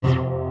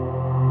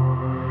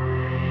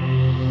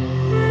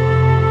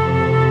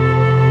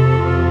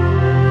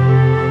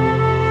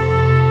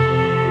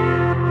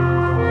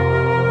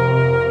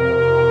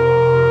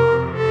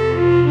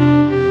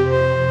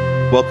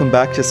Welcome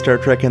back to Star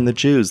Trek and the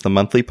Jews, the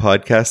monthly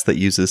podcast that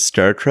uses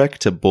Star Trek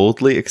to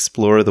boldly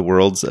explore the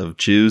worlds of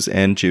Jews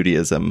and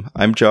Judaism.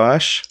 I'm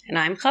Josh. And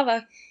I'm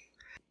Chava.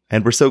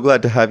 And we're so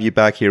glad to have you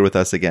back here with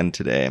us again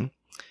today.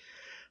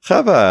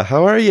 Chava,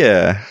 how are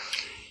you?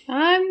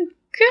 I'm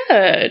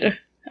good.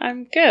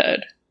 I'm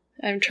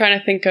trying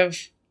to think of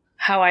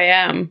how I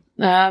am.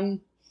 Not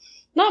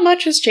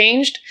much has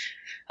changed.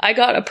 I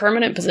got a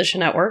permanent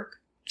position at work,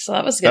 so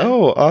that was good.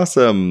 Oh,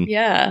 awesome.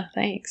 Yeah,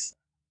 thanks.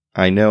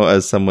 I know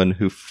as someone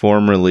who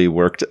formerly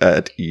worked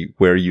at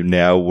where you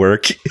now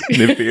work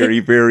in a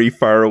very, very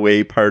far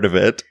away part of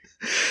it,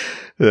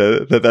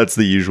 that's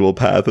the usual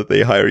path that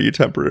they hire you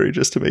temporary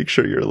just to make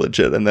sure you're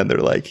legit. And then they're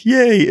like,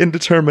 yay,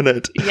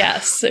 indeterminate.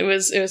 Yes, it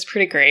was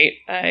pretty great.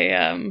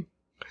 It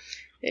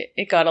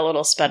got a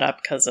little sped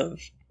up because of,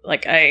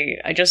 like,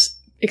 I just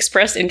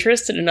expressed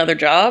interest in another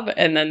job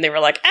and then they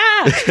were like,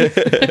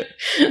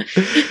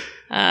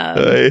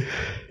 It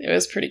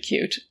was pretty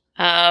cute.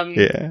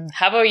 Yeah.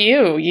 How about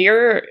you?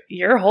 Your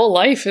whole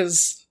life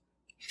is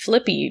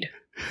flippied.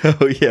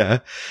 Oh, yeah.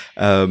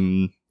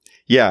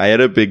 Yeah, I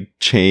had a big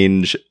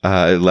change.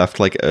 I left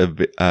like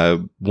a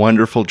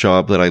wonderful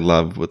job that I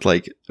love with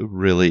like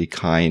really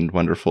kind,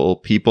 wonderful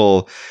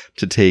people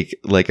to take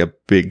like a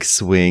big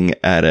swing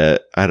at a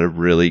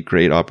really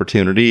great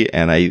opportunity.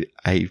 And I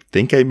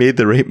think I made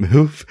the right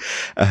move.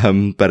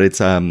 But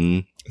it's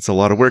a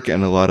lot of work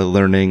and a lot of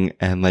learning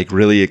and like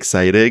really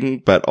exciting,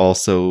 but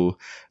also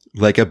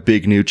like a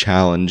big new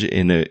challenge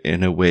in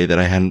a way that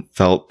I hadn't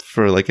felt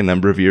for like a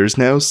number of years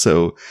now.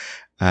 So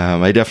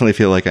I definitely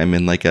feel like I'm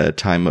in like a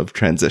time of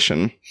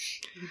transition.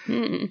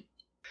 Mm-hmm.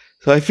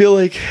 So I feel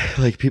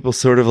like people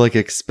sort of like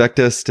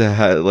expect us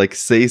to like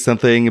say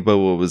something about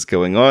what was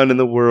going on in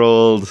the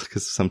world,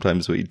 because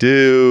sometimes we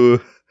do.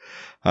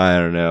 I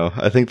don't know.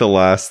 I think the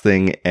last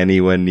thing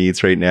anyone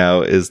needs right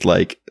now is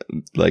like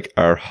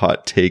our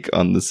hot take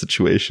on the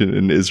situation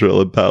in Israel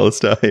and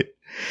Palestine.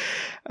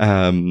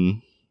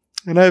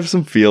 And I have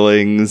some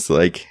feelings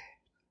like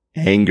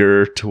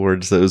anger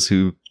towards those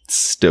who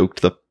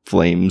stoked the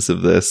flames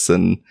of this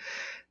and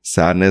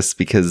sadness,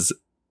 because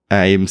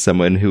I am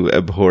someone who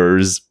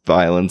abhors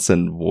violence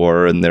and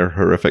war and their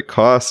horrific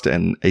cost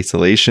and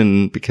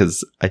isolation,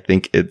 because I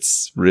think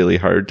it's really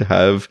hard to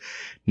have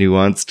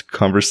nuanced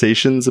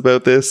conversations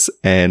about this.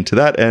 And to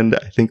that end,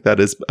 I think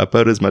that is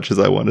about as much as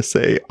I want to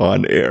say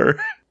on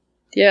air.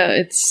 Yeah,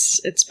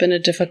 it's been a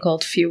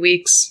difficult few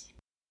weeks.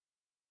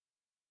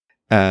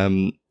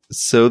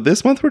 So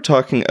this month we're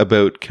talking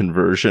about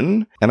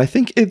conversion, and I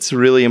think it's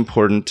really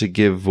important to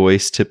give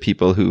voice to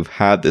people who've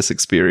had this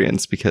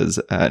experience, because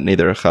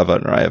neither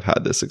Chava nor I have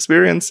had this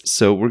experience.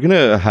 So we're going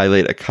to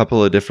highlight a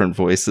couple of different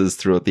voices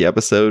throughout the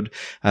episode.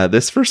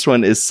 This first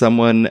one is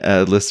someone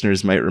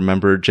listeners might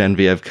remember,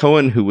 Genevieve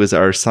Cohen, who was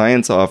our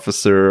science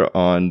officer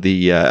on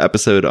the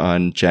episode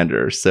on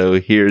gender. So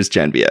here's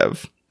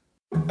Genevieve.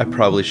 I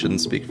probably shouldn't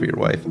speak for your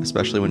wife,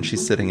 especially when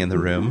she's sitting in the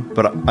room,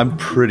 but I'm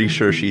pretty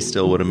sure she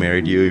still would have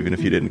married you even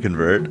if you didn't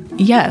convert.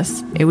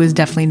 Yes, it was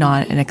definitely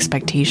not an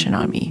expectation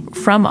on me.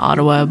 From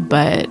Ottawa,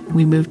 but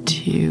we moved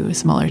to a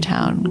smaller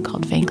town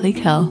called Vankleek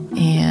Hill,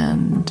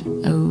 and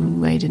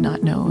I did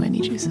not know any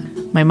Jews.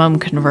 My mom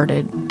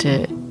converted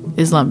to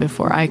Islam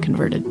before I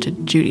converted to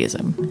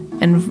Judaism.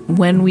 And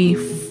when we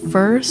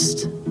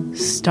first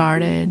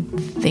started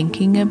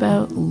thinking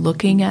about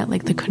looking at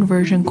like the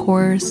conversion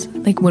course,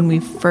 like when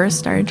we first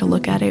started to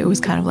look at it, it was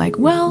kind of like,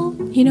 well,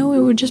 you know, it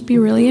would just be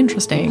really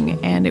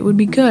interesting and it would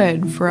be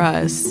good for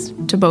us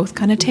to both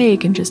kind of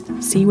take and just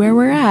see where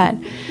we're at.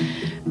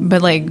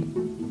 But like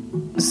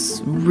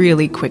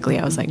really quickly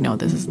I was like, no,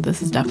 this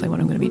is definitely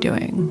what I'm going to be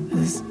doing.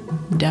 This is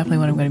definitely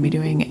what I'm going to be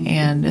doing.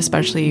 And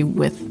especially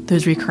with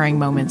those recurring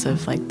moments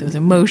of like those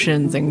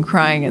emotions and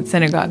crying at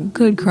synagogue,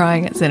 good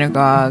crying at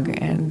synagogue,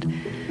 and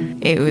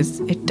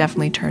it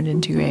definitely turned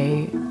into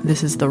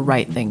this is the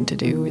right thing to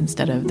do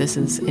instead of this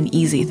is an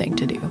easy thing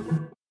to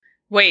do.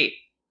 Wait,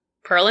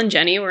 Pearl and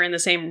Jenny were in the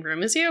same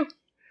room as you?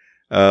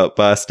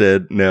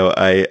 Busted. No,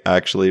 I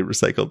actually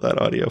recycled that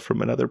audio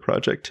from another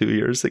project 2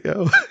 years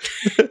ago.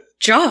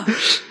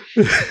 Josh!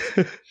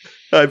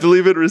 I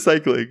believe in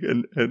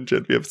recycling, and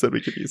Genevieve said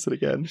we could use it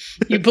again.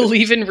 You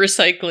believe in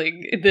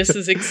recycling. This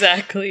is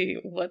exactly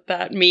what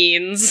that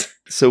means.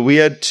 So we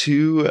had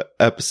 2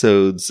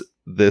 episodes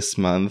this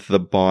month, The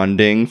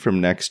Bonding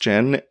from Next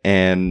Gen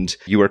and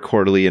You Are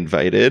Quarterly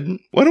Invited.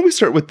 Why don't we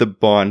start with The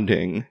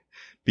Bonding?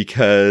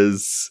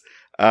 Because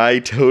I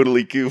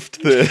totally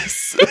goofed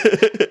this.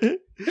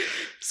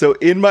 So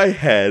in my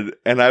head,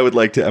 and I would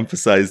like to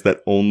emphasize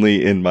that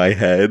only in my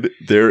head,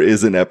 there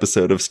is an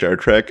episode of Star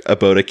Trek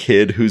about a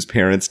kid whose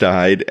parents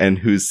died and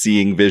who's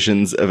seeing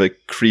visions of a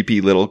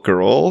creepy little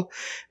girl.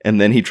 And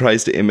then he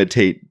tries to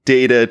imitate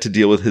Data to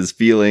deal with his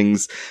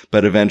feelings,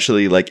 but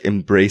eventually like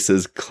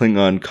embraces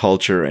Klingon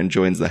culture and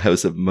joins the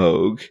House of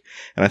Moog.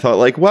 And I thought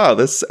like, wow,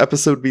 this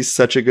episode would be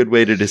such a good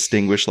way to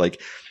distinguish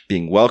like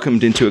being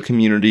welcomed into a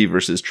community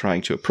versus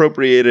trying to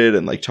appropriate it,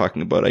 and like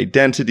talking about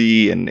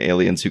identity and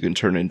aliens who can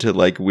turn turn into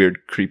like weird,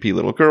 creepy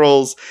little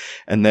girls.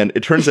 And then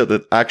it turns out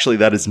that actually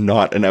that is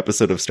not an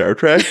episode of Star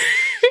Trek.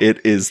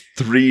 It is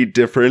 3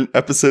 different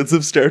episodes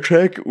of Star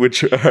Trek,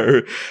 which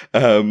are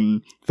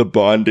The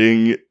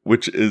Bonding,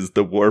 which is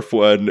the Worf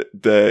one,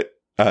 the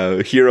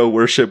Hero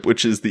Worship,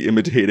 which is the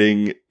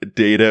Imitating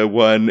Data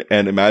one,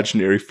 and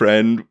Imaginary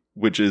Friend,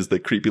 which is the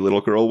creepy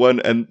little girl one.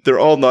 And they're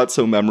all not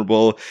so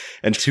memorable.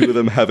 And 2 of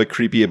them have a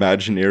creepy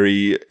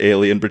imaginary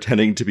alien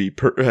pretending to be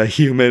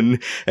human.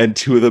 And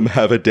 2 of them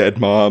have a dead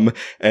mom.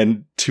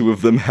 And 2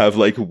 of them have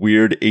like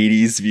weird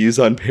 80s views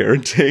on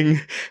parenting.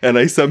 And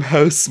I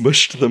somehow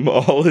smushed them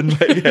all in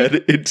my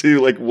head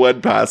into like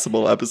one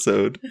passable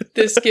episode.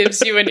 This gives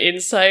you an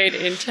insight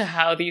into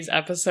how these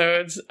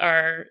episodes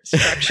are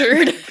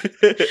structured.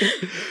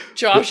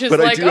 Josh is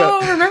like,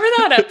 remember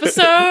that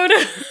episode?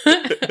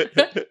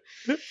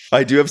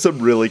 I do have some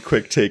really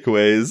quick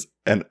takeaways,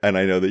 and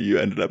I know that you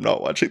ended up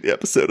not watching the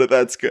episode, and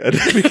that's good,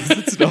 because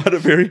it's not a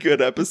very good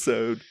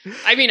episode.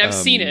 I mean, I've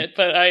seen it,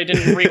 but I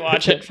didn't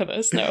rewatch it for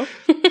this, no.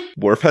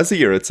 Worf has a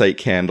Eurozite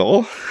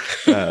candle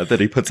that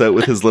he puts out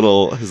with his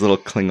little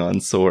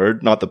Klingon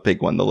sword. Not the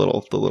big one, the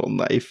little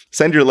knife.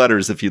 Send your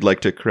letters if you'd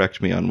like to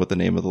correct me on what the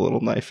name of the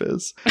little knife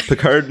is.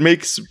 Picard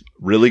makes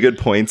really good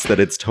points that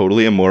it's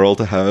totally immoral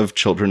to have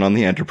children on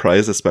the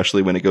Enterprise,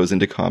 especially when it goes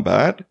into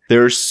combat.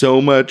 There's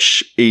so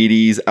much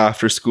 80s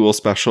after-school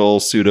special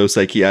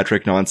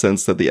pseudo-psychiatric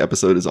nonsense that the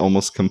episode is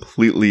almost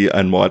completely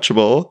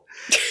unwatchable.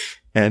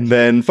 And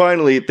then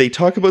finally, they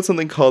talk about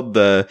something called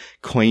the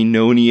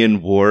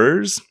Koinonian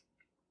Wars.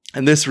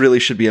 And this really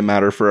should be a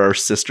matter for our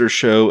sister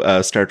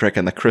show, Star Trek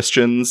and the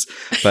Christians.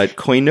 But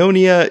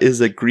koinonia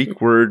is a Greek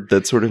word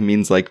that sort of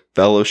means like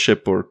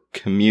fellowship or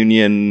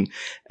communion.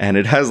 And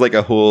it has like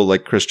a whole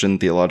like Christian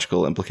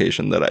theological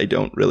implication that I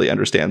don't really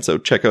understand. So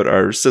check out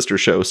our sister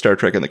show, Star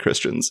Trek and the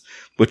Christians,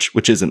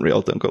 which isn't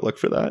real. Don't go look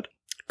for that.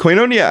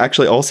 Koinonia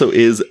actually also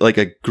is like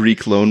a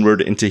Greek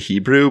loanword into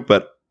Hebrew,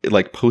 but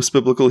like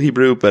post-biblical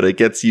Hebrew, but it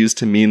gets used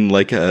to mean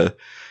like an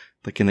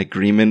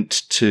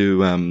agreement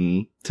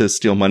to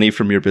steal money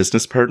from your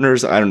business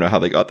partners. I don't know how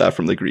they got that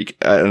from the Greek,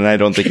 and I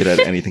don't think it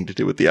had anything to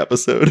do with the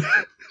episode.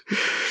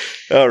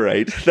 All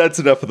right, that's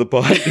enough of the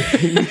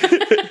bonding.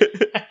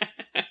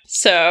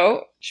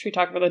 So, should we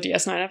talk about the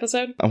DS9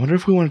 episode? I wonder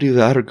if we want to do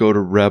that or go to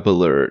Rebel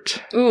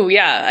Alert. Ooh,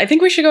 yeah, I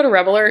think we should go to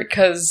Rebel Alert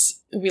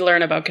because we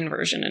learn about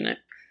conversion in it.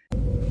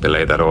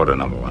 Belay that order,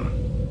 number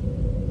 1.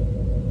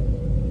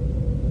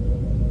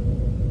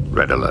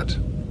 Red Alert.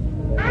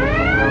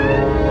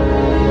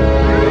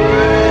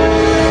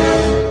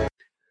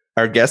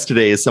 Our guest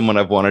today is someone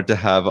I've wanted to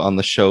have on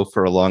the show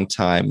for a long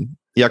time.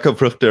 Jakob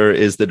Fruchter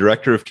is the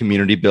Director of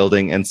Community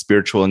Building and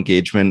Spiritual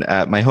Engagement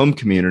at my home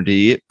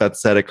community,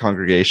 Bethesda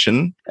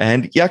Congregation.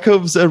 And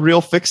Jakob's a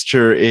real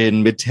fixture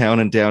in Midtown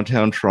and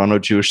downtown Toronto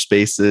Jewish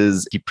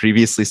spaces. He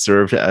previously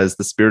served as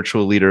the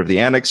spiritual leader of the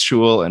Annex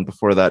Shul, and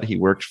before that, he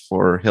worked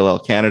for Hillel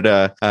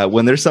Canada.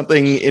 When there's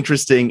something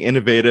interesting,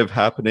 innovative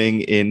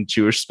happening in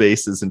Jewish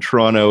spaces in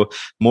Toronto,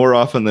 more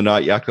often than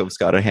not, Jakob's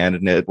got a hand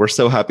in it. We're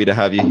so happy to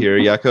have you here,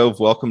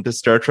 Jakob. Welcome to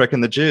Star Trek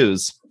and the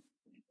Jews.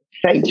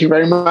 Thank you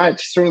very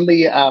much.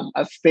 Certainly a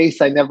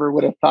space I never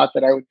would have thought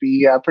that I would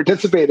be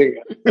participating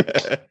in.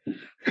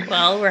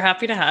 Well, we're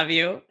happy to have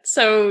you.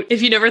 So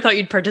if you never thought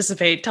you'd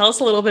participate, tell us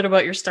a little bit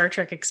about your Star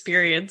Trek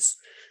experience.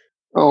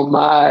 Oh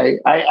my.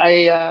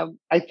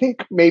 I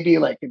think maybe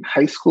like in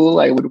high school,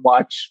 I would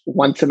watch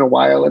once in a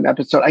while an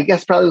episode. I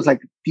guess probably it was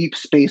like Deep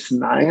Space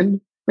Nine,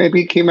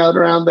 maybe came out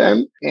around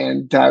then.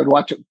 And I would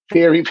watch a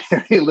very,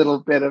 very little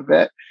bit of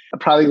it.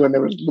 Probably when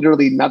there was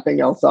literally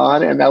nothing else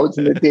on. And that was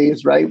in the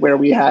days, right, where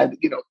we had,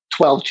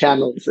 12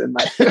 channels in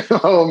my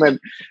home. And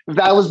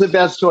that was the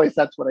best choice.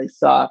 That's what I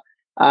saw.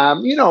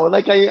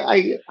 Like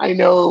I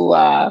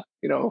know,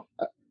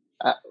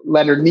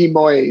 Leonard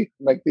Nimoy,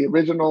 like the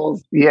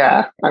originals.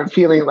 Yeah, I'm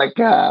feeling like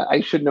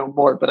I should know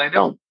more, but I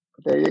don't.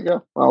 There you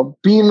go. Well,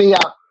 beam me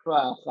up,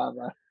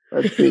 Chava.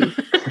 Let's see.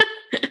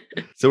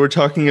 So we're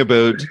talking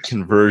about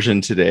conversion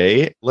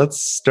today.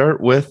 Let's start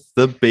with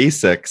the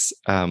basics.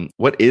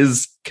 What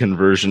is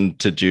conversion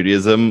to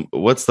Judaism?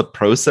 What's the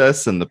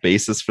process and the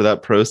basis for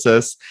that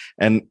process?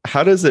 And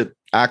how does it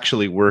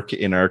actually work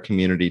in our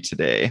community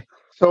today?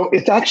 So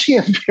it's actually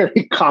a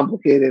very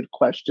complicated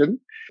question.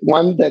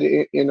 One that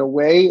in a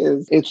way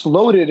it's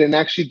loaded and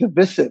actually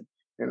divisive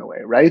in a way,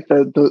 right?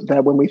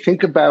 That when we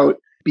think about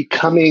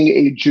becoming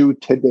a Jew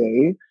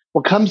today,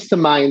 what comes to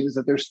mind is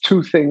that there's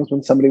 2 things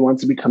when somebody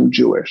wants to become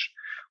Jewish.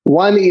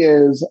 One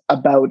is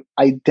about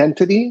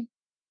identity,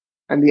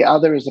 and the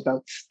other is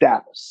about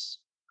status.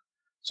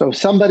 So if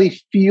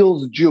somebody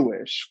feels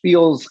Jewish,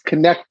 feels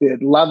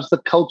connected, loves the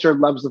culture,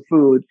 loves the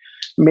food,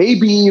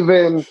 maybe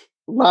even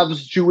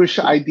loves Jewish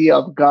idea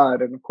of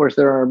God, and of course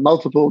there are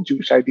multiple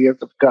Jewish ideas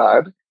of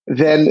God,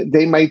 then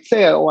they might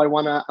say, "Oh, I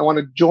want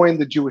to join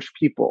the Jewish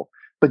people."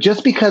 But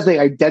just because they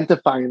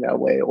identify in that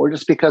way, or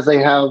just because they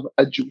have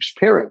a Jewish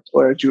parent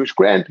or a Jewish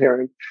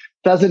grandparent,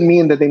 doesn't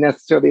mean that they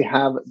necessarily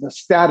have the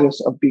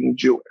status of being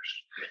Jewish.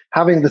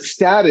 Having the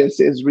status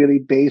is really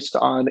based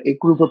on a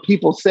group of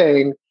people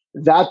saying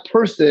that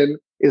person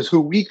is who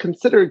we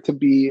consider to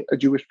be a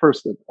Jewish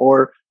person,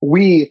 or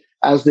we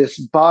as this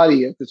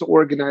body, as this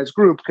organized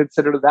group,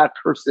 consider that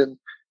person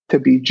to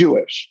be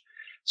Jewish.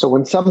 So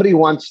when somebody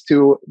wants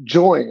to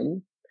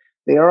join,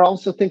 they are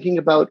also thinking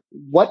about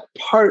what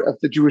part of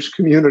the Jewish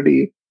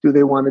community do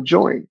they want to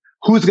join?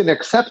 Who's going to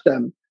accept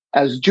them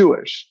as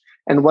Jewish?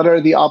 And what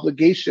are the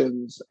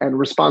obligations and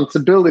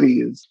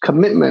responsibilities,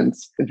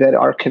 commitments that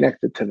are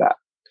connected to that?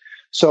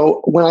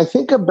 So when I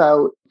think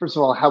about, first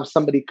of all, how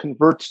somebody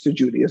converts to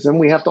Judaism,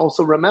 we have to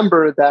also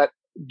remember that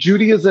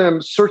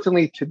Judaism,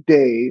 certainly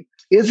today,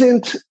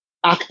 isn't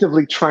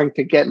actively trying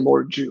to get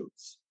more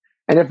Jews.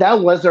 And if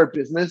that was our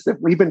business, if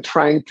we've been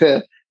trying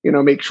to,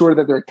 make sure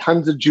that there are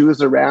tons of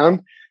Jews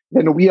around,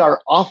 then we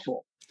are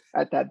awful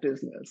at that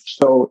business.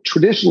 So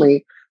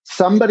traditionally,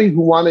 somebody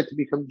who wanted to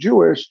become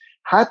Jewish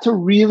had to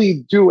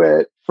really do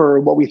it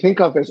for what we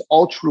think of as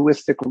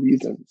altruistic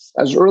reasons.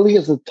 As early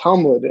as the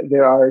Talmud,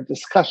 there are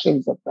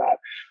discussions of that,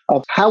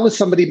 of how is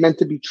somebody meant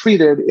to be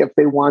treated if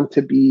they want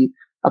to be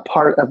a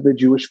part of the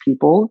Jewish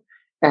people,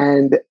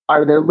 and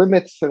are there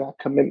limits to that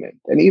commitment?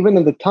 And even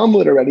in the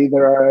Talmud already,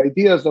 there are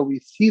ideas that we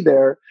see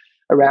there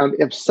around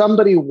if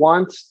somebody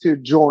wants to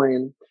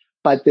join,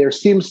 but there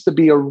seems to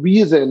be a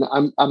reason,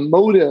 a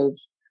motive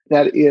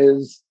that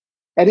is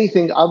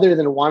anything other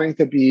than wanting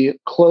to be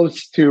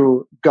close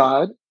to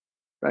God,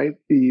 right?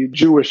 The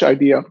Jewish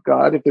idea of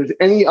God. If there's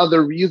any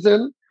other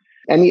reason,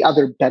 any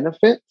other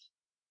benefit,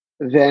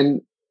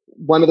 then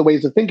one of the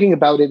ways of thinking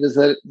about it is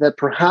that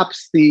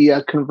perhaps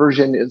the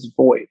conversion is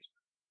void,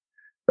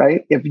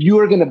 right? If you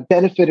are going to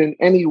benefit in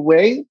any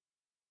way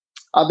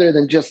other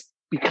than just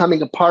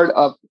becoming a part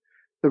of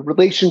the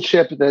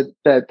relationship that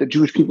the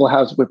Jewish people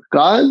has with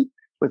God,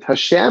 with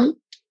Hashem,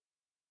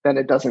 then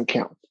it doesn't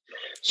count.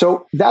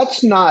 So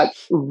that's not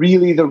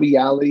really the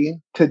reality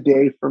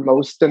today for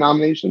most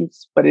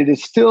denominations, but it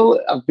is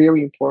still a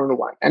very important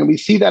one. And we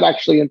see that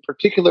actually in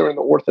particular in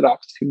the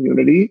Orthodox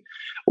community,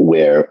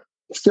 where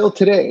still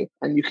today,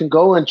 and you can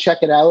go and check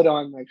it out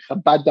on like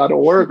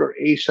Chabad.org or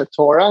Aisha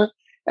Torah.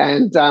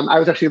 And I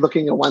was actually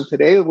looking at one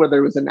today where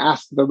there was an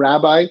Ask the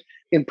Rabbi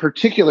in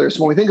particular.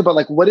 So when we think about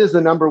like what is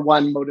the number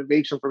one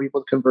motivation for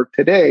people to convert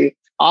today,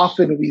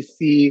 often we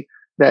see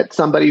that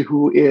somebody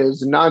who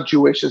is not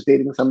Jewish is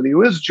dating somebody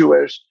who is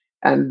Jewish,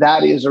 and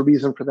that is a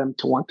reason for them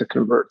to want to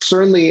convert.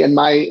 Certainly in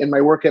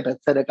my work at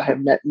Tzedek, I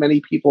have met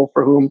many people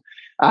for whom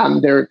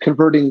they're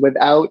converting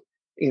without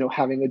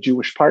having a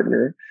Jewish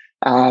partner.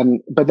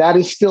 But that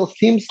is still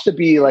seems to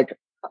be like,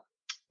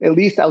 at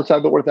least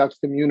outside the Orthodox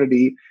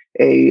community,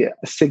 a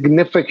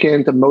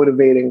significant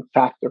motivating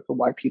factor for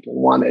why people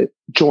want to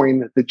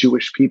join the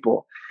Jewish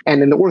people.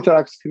 And in the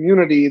Orthodox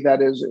community,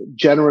 that is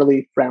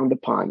generally frowned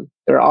upon.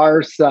 There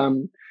are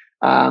some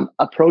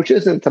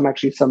approaches and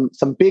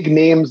some big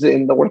names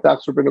in the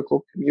Orthodox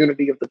rabbinical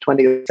community of the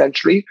 20th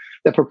century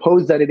that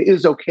propose that it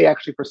is okay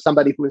actually for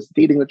somebody who is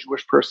dating a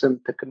Jewish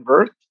person to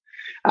convert,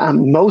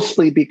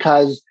 mostly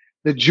because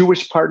the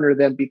Jewish partner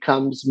then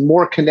becomes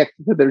more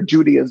connected to their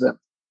Judaism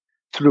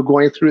through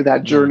going through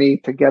that journey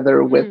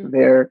together with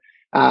their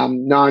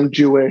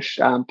non-Jewish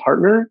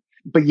partner.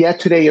 But yet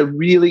today, it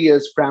really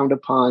is frowned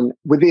upon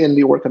within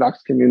the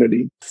Orthodox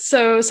community.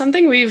 So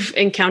something we've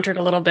encountered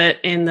a little bit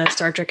in the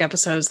Star Trek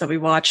episodes that we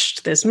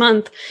watched this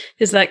month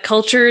is that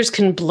cultures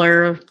can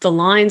blur the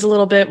lines a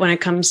little bit when it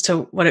comes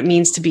to what it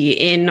means to be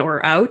in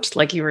or out,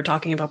 like you were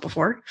talking about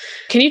before.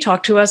 Can you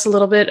talk to us a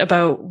little bit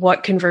about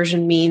what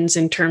conversion means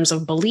in terms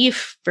of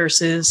belief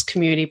versus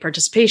community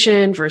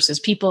participation versus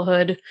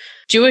peoplehood?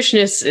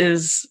 Jewishness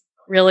is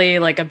really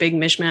like a big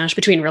mishmash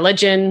between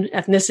religion,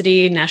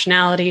 ethnicity,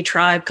 nationality,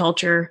 tribe,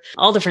 culture,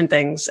 all different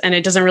things. And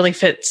it doesn't really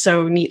fit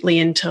so neatly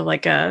into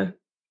like a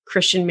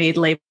Christian-made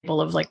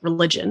label of like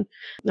religion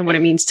and what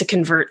it means to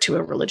convert to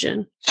a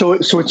religion. So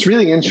it's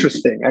really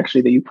interesting,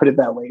 actually, that you put it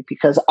that way,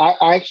 because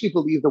I actually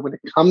believe that when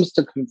it comes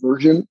to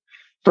conversion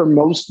for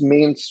most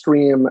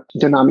mainstream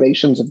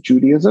denominations of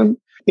Judaism,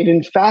 it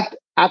in fact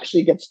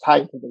actually gets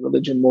tied to the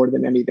religion more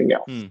than anything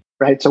else,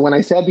 right? So when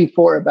I said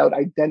before about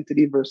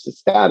identity versus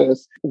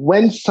status,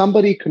 when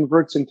somebody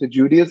converts into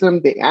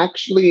Judaism, they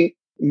actually,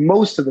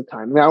 most of the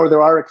time, now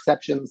there are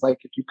exceptions, like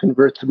if you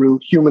convert through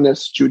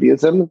humanist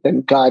Judaism,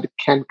 then God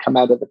can come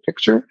out of the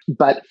picture.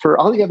 But for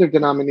all the other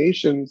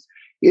denominations,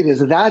 it is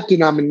that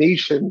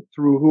denomination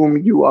through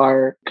whom you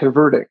are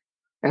converting.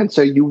 And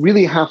so you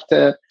really have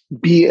to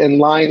be in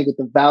line with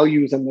the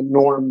values and the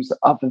norms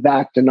of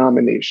that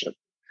denomination.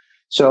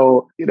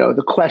 So,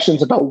 the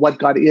questions about what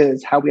God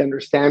is, how we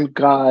understand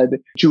God,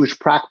 Jewish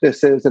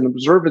practices and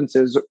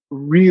observances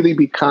really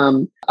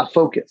become a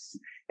focus.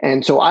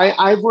 And so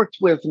I've worked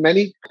with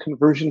many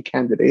conversion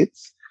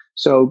candidates,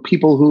 so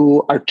people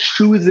who are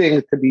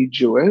choosing to be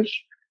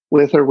Jewish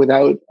with or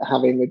without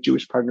having a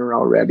Jewish partner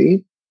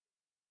already,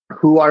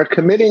 who are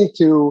committing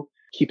to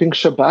keeping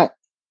Shabbat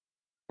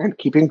and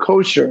keeping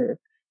kosher.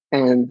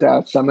 And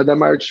some of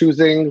them are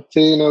choosing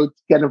to,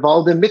 get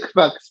involved in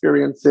mikvah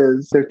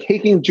experiences. They're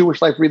taking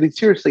Jewish life really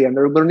seriously, and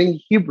they're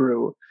learning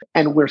Hebrew.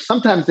 And where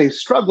sometimes they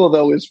struggle,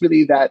 though, is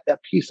really that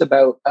piece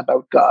about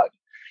God.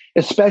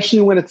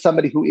 especially when it's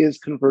somebody who is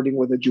converting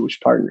with a Jewish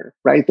partner,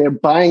 right? They're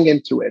buying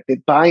into it. They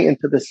buy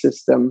into the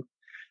system.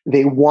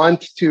 They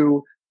want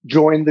to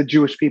join the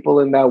Jewish people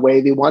in that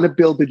way. They want to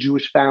build a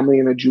Jewish family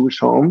in a Jewish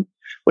home,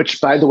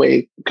 which, by the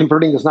way,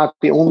 converting is not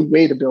the only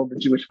way to build a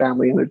Jewish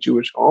family in a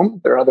Jewish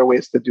home. There are other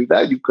ways to do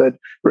that. You could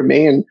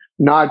remain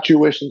not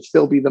Jewish and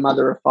still be the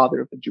mother or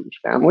father of a Jewish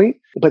family,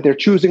 but they're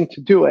choosing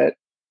to do it.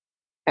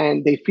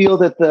 And they feel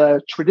that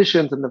the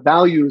traditions and the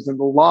values and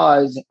the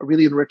laws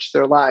really enrich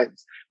their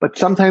lives. But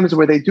sometimes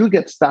where they do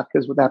get stuck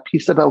is with that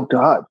piece about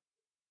God.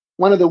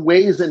 One of the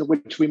ways in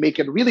which we make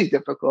it really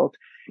difficult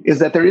is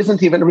that there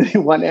isn't even really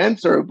one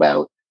answer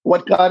about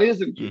what God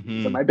is in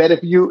Judaism. I bet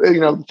if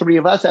the three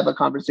of us have a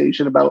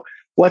conversation about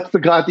what's the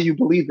God that you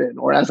believe in,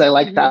 or as I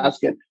like to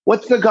ask it,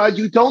 what's the God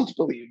you don't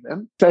believe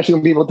in? Especially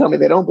when people tell me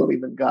they don't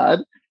believe in God,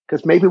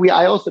 because maybe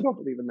I also don't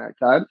believe in that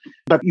God.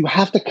 But you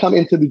have to come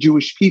into the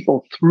Jewish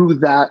people through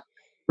that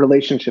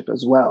relationship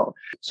as well.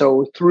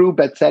 So through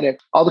Bet Tzedek,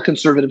 all the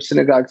conservative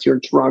synagogues here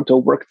in Toronto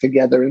work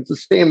together. It's the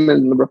same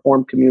in the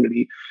Reform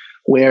community,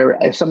 where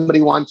if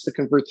somebody wants to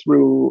convert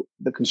through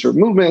the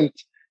conservative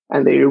movement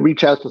and they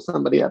reach out to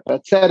somebody at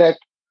Bet Tzedek,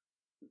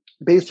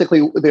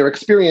 basically their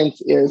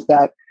experience is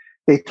that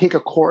they take a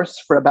course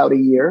for about a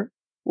year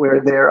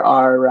where there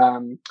are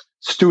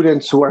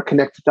students who are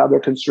connected to other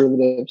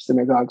conservative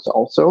synagogues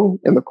also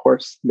in the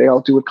course. They all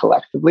do it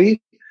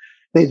collectively.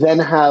 They then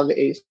have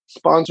a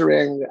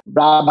sponsoring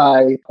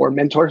rabbi or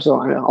mentor.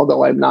 So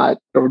although I'm not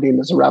ordained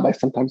as a rabbi,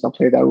 sometimes I'll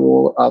play that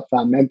role of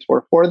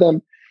mentor for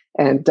them.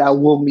 And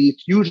we'll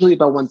meet usually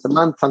about once a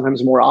month,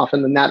 sometimes more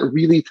often than that,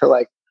 really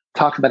to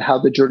talk about how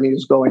the journey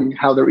is going,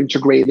 how they're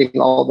integrating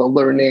all the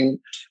learning,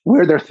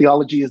 where their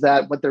theology is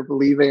at, what they're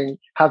believing,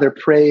 how their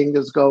praying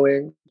is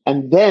going.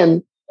 And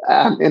then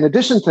in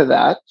addition to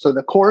that, so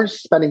the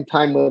course, spending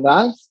time with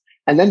us,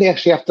 and then they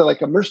actually have to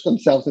immerse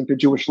themselves into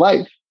Jewish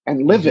life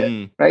and live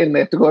it, right? And they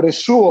have to go to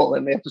shul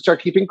and they have to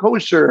start keeping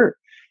kosher,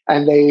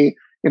 and they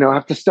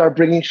have to start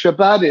bringing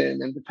Shabbat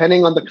in. And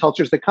depending on the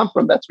cultures they come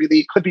from,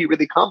 could be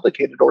really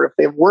complicated. Or if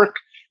they have work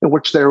in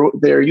which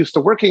they're used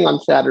to working on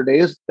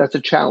Saturdays, that's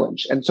a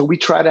challenge. And so we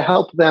try to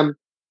help them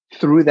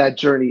through that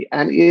journey.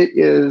 And it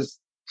is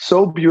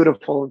so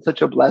beautiful and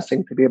such a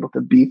blessing to be able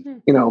to be,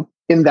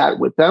 in that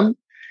with them.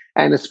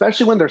 And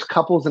especially when there's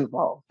couples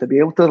involved, to be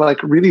able to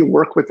really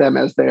work with them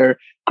as they're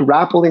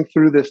grappling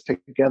through this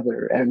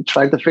together and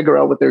trying to figure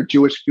out what their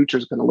Jewish future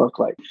is going to look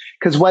like.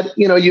 Because what,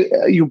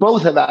 you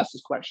both have asked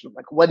this question,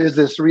 what is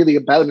this really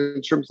about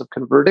in terms of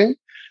converting?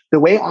 The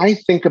way I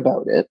think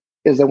about it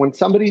is that when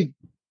somebody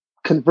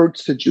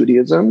converts to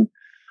Judaism,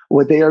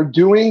 what they are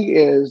doing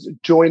is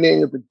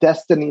joining the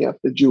destiny of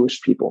the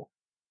Jewish people.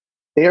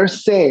 They are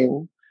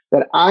saying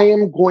that I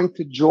am going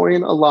to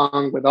join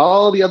along with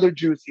all the other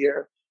Jews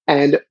here,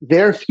 and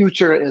their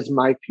future is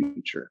my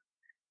future.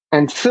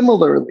 And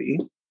similarly,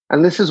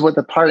 and this is what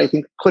the part I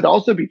think could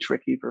also be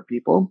tricky for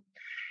people,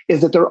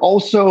 is that they're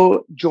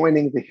also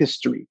joining the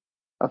history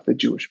of the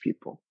Jewish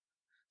people.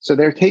 So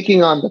they're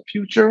taking on the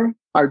future,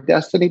 our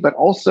destiny, but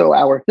also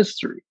our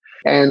history.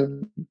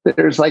 And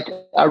there's a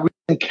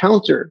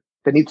encounter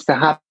that needs to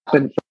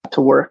happen for that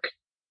to work,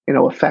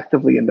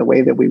 effectively in the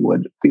way that we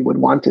would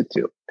want it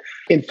to.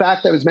 In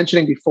fact, I was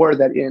mentioning before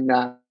that in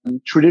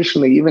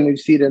traditionally, even you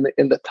see it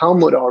in the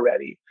Talmud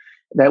already,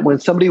 that when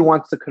somebody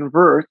wants to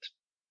convert,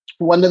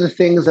 one of the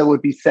things that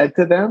would be said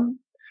to them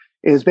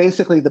is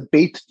basically the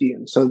Beit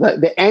Din. So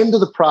the end of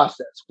the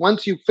process,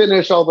 once you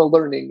finish all the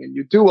learning and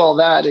you do all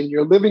that and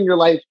you're living your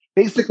life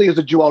basically as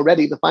a Jew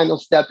already, the final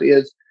step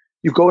is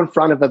you go in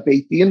front of a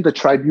Beit Din, the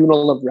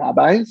tribunal of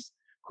rabbis,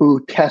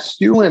 who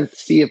test you and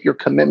see if your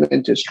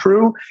commitment is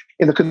true.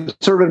 In the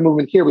conservative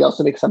movement here, we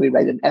also make somebody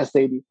write an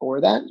essay before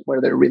that,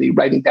 where they're really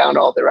writing down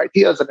all their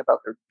ideas and about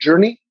their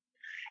journey.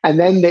 And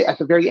then at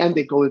the very end,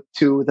 they go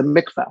to the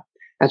mikveh.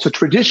 And so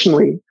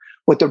traditionally,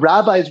 what the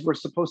rabbis were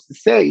supposed to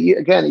say,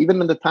 again,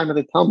 even in the time of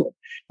the Talmud,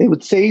 they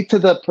would say to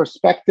the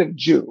prospective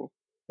Jew,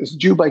 this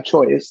Jew by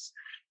choice,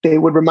 they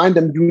would remind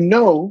them,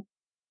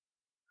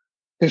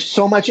 there's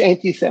so much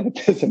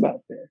anti-Semitism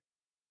out there.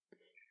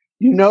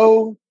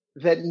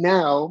 That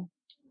now,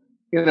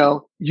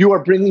 you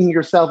are bringing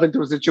yourself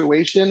into a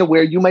situation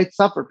where you might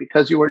suffer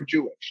because you are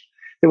Jewish.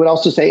 They would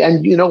also say,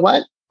 and you know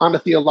what? On a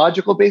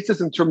theological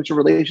basis, in terms of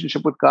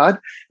relationship with God,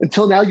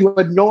 until now, you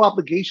had no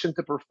obligation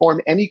to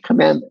perform any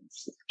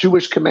commandments,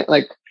 Jewish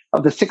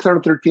of the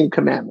 613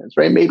 commandments,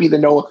 right? Maybe the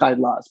Noahide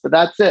laws, but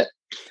that's it.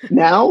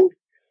 Now,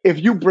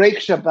 if you break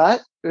Shabbat,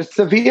 it's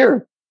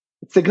severe,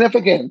 it's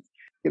significant.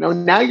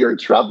 Now you're in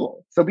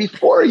trouble. So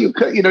before you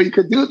could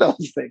do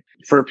those things.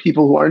 For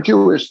people who aren't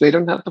Jewish, they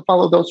don't have to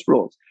follow those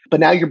rules. But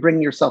now you're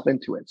bringing yourself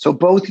into it. So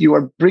both you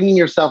are bringing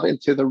yourself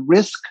into the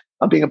risk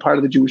of being a part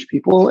of the Jewish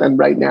people. And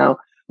right now,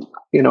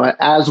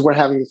 as we're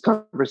having this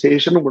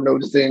conversation, we're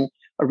noticing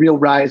a real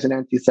rise in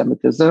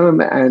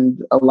anti-Semitism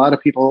and a lot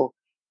of people,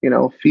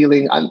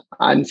 feeling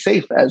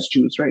unsafe as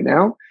Jews right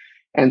now.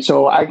 And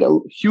so I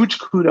go huge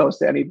kudos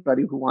to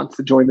anybody who wants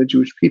to join the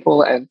Jewish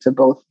people and to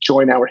both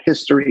join our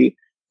history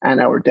and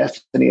our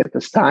destiny at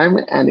this time.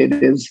 And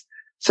it is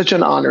such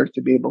an honor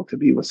to be able to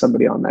be with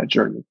somebody on that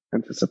journey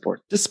and to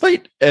support.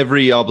 Despite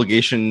every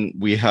obligation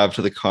we have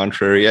to the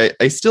contrary,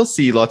 I still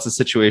see lots of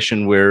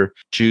situations where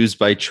Jews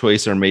by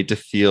choice are made to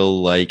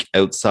feel like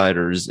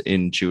outsiders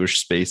in Jewish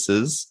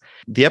spaces.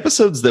 The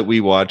episodes that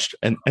we watched,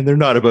 and they're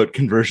not about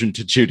conversion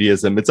to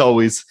Judaism. It's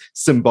always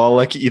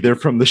symbolic, either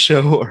from the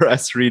show or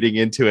us reading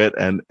into it.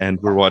 And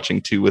we're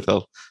watching too with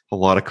a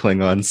lot of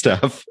Klingon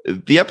stuff.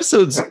 The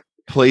episodes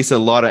place a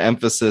lot of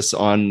emphasis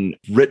on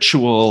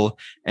ritual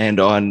and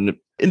on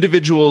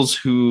individuals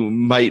who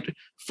might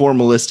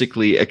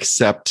formalistically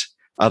accept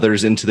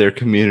others into their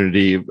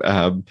community,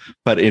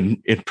 but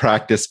in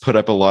practice put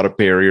up a lot of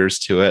barriers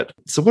to it.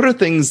 So what are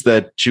things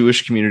that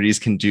Jewish communities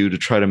can do to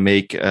try to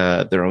make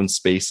their own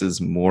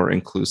spaces more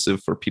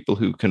inclusive for people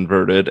who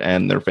converted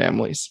and their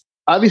families?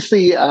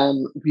 Obviously,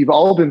 we've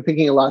all been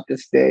thinking a lot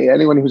this day,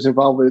 anyone who's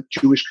involved with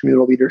Jewish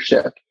communal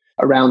leadership,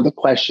 around the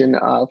question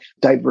of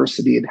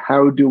diversity and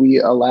how do we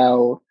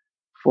allow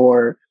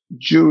for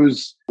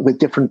Jews with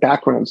different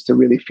backgrounds to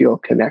really feel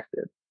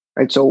connected,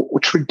 right? So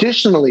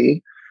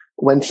traditionally,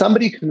 when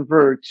somebody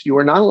converts, you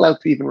are not allowed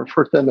to even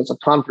refer to them as a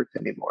convert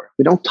anymore.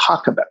 We don't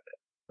talk about it,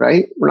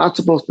 right? We're not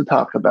supposed to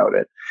talk about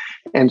it.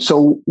 And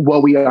so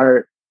what we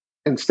are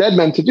instead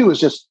meant to do is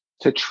just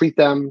to treat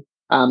them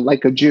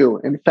like a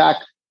Jew. In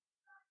fact,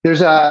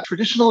 there's a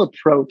traditional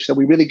approach that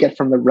we really get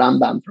from the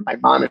Rambam, from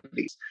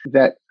Maimonides,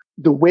 that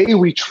the way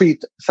we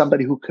treat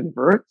somebody who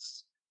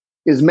converts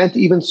is meant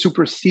to even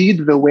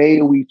supersede the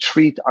way we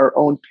treat our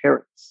own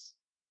parents,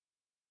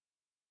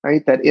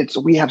 right? That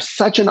we have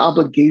such an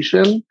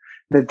obligation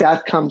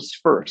that comes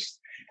first.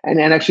 And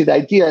actually the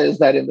idea is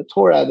that in the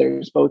Torah,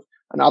 there's both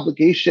an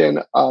obligation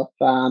of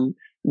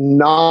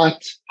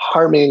not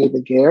harming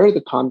the ger,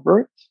 the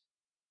convert.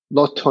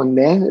 Lo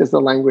toneh is the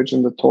language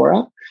in the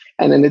Torah.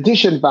 And in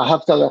addition,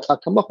 v'ahavta l'recha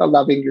kamocha,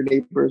 loving your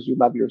neighbor as you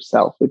love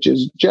yourself, which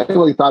is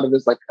generally thought of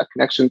as like a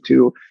connection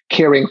to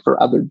caring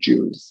for other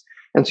Jews.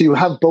 And so you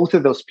have both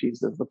of those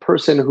pieces, the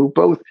person who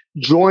both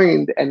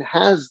joined and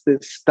has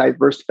this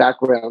diverse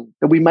background,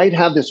 that we might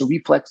have this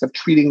reflex of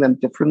treating them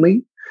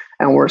differently,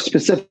 and we're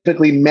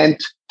specifically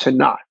meant to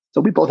not.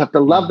 So we both have to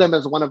love them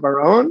as one of our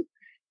own.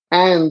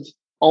 And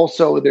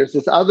also there's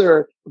this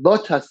other lo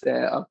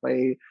taseh of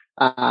a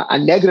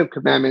negative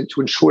commandment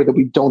to ensure that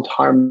we don't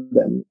harm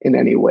them in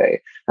any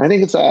way. And I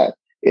think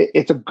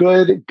it's a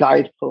good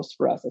guidepost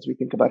for us as we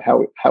think about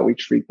how we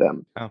treat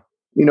them. Oh.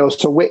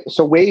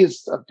 So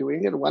ways of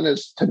doing it. One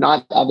is to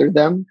not other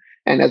them.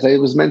 And as I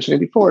was mentioning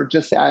before,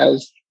 just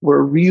as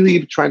we're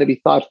really trying to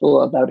be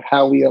thoughtful about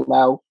how we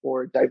allow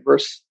for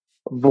diverse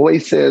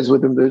voices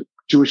within the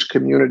Jewish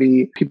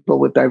community, people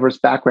with diverse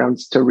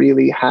backgrounds to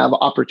really have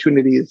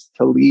opportunities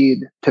to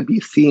lead, to be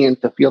seen,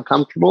 to feel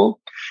comfortable.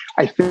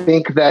 I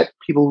think that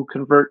people who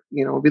convert,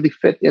 really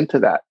fit into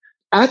that.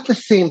 At the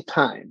same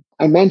time,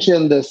 I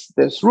mentioned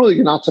this rule,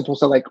 you're not supposed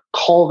to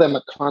call them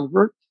a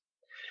convert.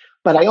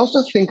 But I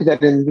also think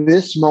that in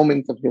this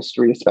moment of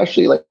history,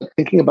 especially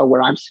thinking about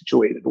where I'm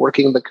situated,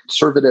 working in the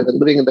conservative and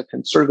living in the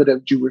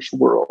conservative Jewish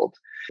world,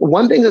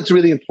 one thing that's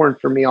really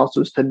important for me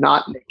also is to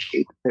not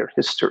negate their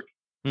history,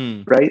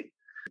 right?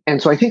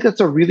 And so I think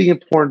that's a really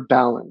important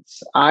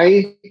balance.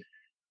 I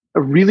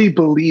really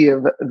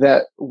believe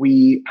that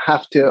we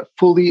have to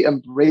fully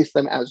embrace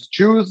them as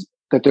Jews,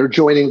 that they're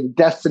joining the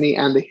destiny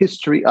and the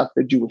history of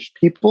the Jewish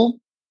people.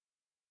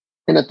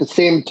 And at the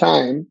same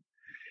time,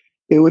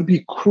 it would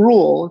be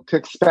cruel to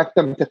expect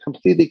them to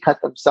completely cut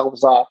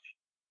themselves off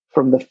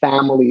from the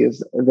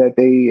families that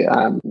they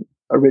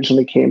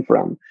originally came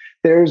from.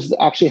 There's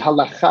actually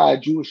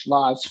halakha, Jewish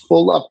laws,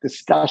 full of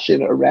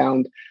discussion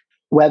around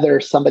whether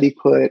somebody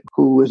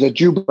who is a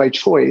Jew by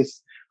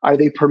choice, are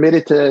they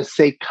permitted to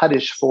say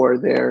Kaddish for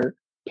their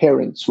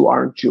parents who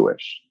aren't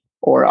Jewish?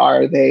 Or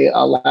are they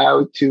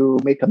allowed to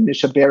make a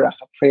mishaberach,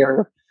 a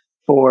prayer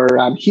for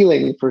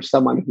healing for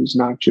someone who's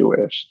not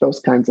Jewish? Those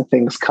kinds of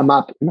things come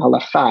up in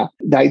halakha.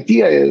 The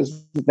idea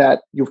is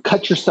that you've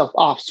cut yourself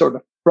off sort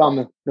of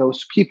from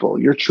those people.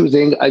 You're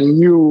choosing a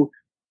new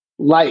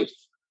life,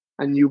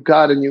 a new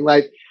God, a new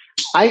life.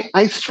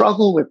 I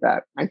struggle with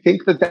that. I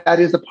think that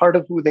is a part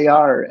of who they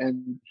are.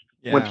 And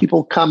when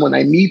people come, when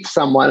I meet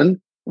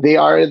someone, they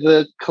are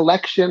the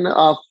collection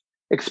of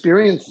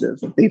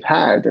experiences that they've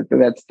had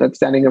that's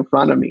standing in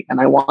front of me. And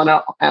I want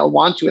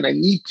to, and I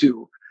need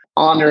to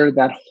honor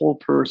that whole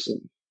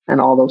person and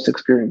all those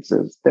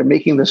experiences. They're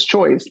making this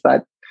choice,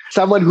 but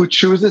someone who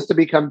chooses to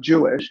become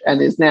Jewish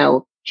and is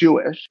now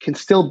Jewish can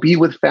still be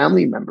with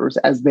family members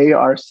as they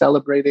are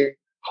celebrating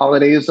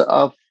holidays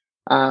of,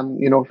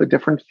 a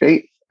different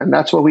faith. And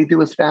that's what we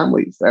do as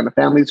families. And the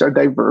families are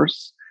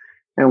diverse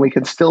and we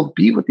can still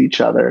be with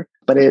each other.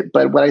 But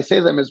what I say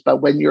to them is,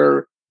 but when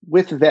you're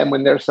with them,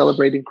 when they're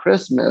celebrating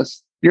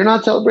Christmas, You're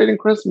not celebrating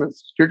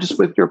Christmas. You're just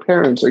with your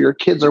parents, or your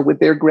kids are with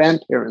their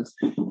grandparents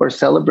who are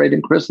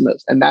celebrating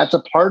Christmas. And that's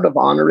a part of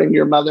honoring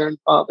your mother and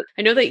father.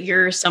 I know that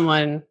you're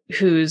someone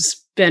who's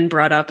been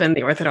brought up in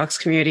the Orthodox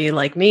community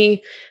like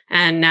me,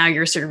 and now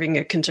you're serving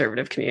a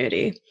conservative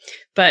community.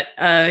 But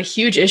a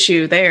huge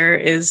issue there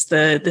is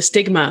the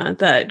stigma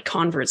that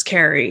converts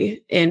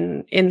carry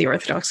in the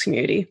Orthodox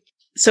community.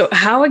 So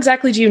how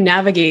exactly do you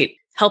navigate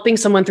helping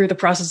someone through the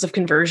process of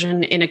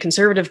conversion in a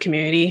conservative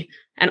community,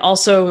 and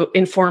also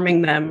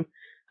informing them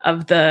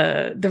of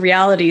the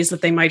realities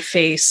that they might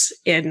face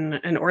in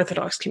an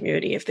Orthodox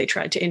community if they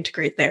tried to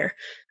integrate there?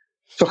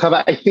 So,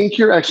 Chava, I think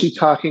you're actually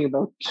talking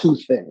about two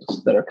things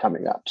that are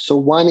coming up. So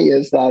one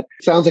is that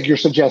it sounds like you're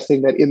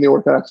suggesting that in the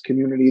Orthodox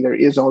community, there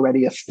is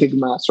already a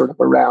stigma sort of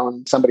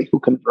around somebody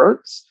who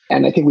converts.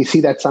 And I think we see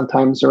that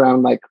sometimes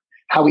around like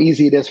how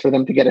easy it is for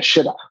them to get a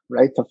shidduch,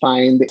 right? To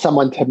find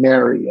someone to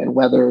marry, and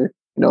whether,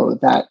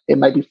 that it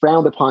might be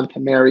frowned upon to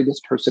marry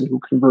this person who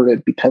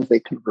converted because they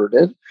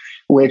converted,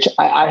 which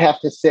I have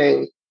to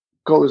say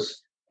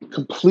goes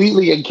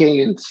completely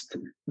against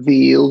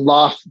the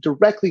law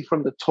directly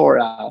from the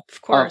Torah.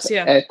 Of course,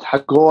 yeah. Et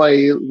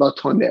hagoy lo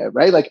toneh,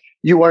 right? Like,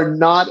 you are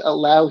not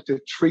allowed to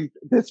treat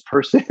this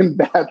person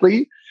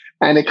badly.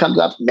 And it comes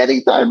up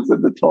many times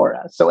in the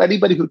Torah. So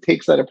anybody who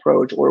takes that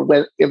approach, or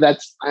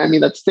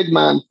that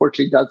stigma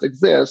unfortunately does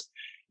exist,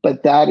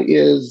 but that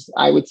is,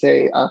 I would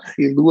say, a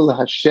chilul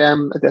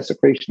Hashem, a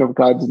desecration of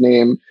God's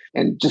name,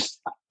 and just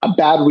a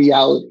bad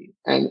reality.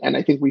 And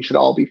I think we should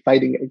all be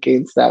fighting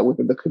against that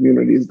within the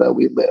communities that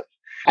we live.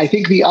 I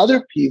think the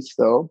other piece,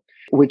 though,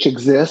 which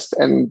exists,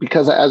 and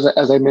because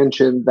as I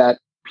mentioned, that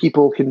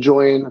people can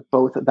join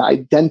both the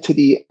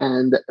identity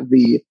and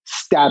the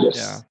status.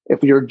 Yeah.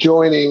 If you're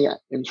joining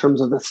in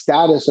terms of the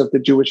status of the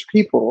Jewish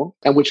people,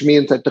 and which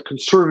means that the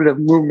conservative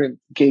movement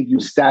gave you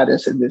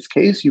status in this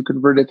case, you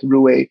converted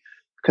through a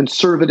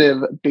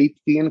conservative Beit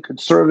Din,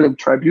 conservative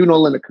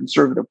tribunal, and a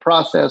conservative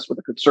process with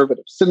a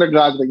conservative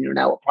synagogue that you're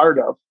now a part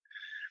of.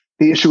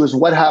 The issue is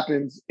what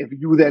happens if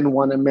you then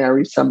want to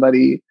marry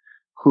somebody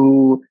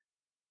who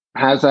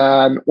has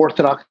an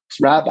Orthodox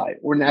rabbi,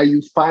 or now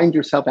you find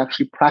yourself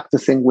actually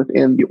practicing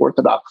within the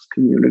Orthodox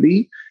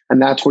community,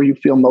 and that's where you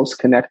feel most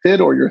connected,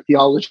 or your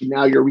theology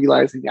now you're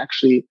realizing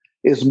actually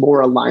is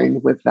more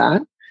aligned with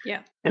that.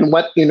 Yeah. And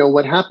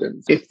what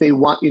happens if they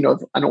want,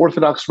 an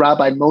Orthodox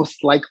rabbi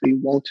most likely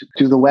won't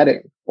do the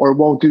wedding or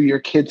won't do your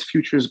kid's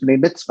future's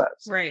bnei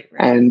mitzvahs. Right.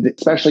 And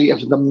especially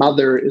if the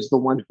mother is the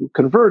one who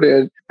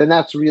converted, then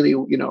that's really,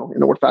 in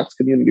the Orthodox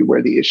community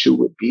where the issue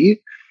would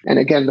be. And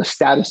again, the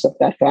status of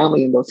that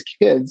family and those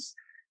kids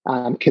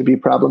can be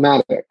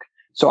problematic.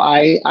 So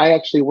I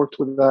actually worked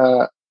with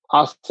an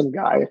awesome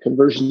guy, a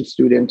conversion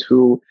student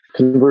who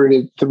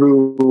converted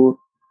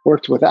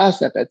worked with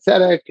us at Bet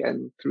Tzedek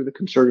and through the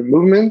conservative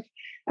movement.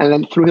 And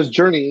then through his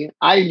journey,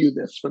 I knew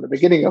this from the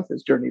beginning of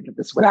his journey that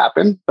this would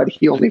happen, but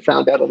he only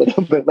found out a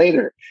little bit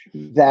later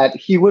that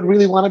he would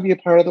really want to be a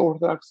part of the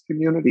Orthodox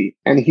community.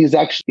 And he's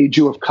actually a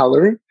Jew of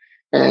color.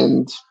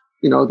 And,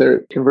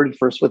 they're converted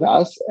first with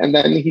us. And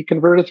then he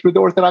converted through the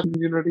Orthodox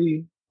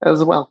community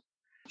as well.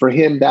 For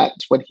him,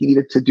 that's what he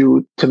needed to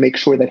do to make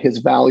sure that his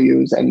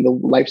values and the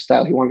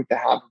lifestyle he wanted to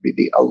have would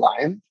be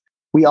aligned.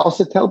 We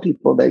also tell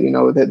people that,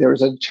 that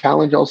there's a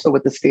challenge also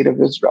with the state of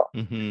Israel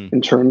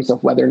in terms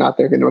of whether or not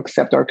they're going to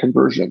accept our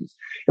conversions.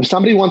 If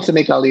somebody wants to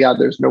make Aliyah,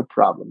 there's no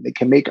problem. They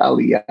can make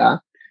Aliyah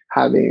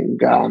having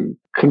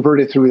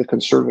converted through the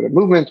conservative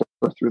movement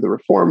or through the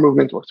Reform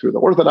movement or through the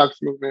Orthodox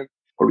movement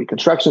or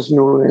Reconstructionist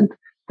movement.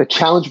 The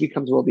challenge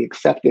becomes, will be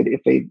accepted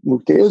if they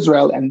move to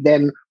Israel and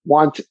then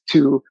want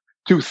to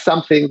do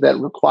something that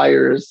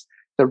requires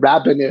the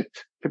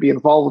rabbinate to be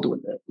involved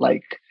with it,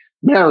 like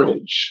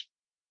marriage,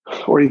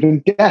 or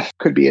even death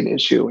could be an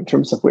issue in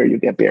terms of where you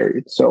get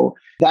buried. So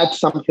that's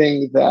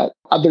something that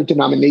other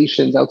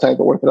denominations outside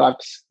the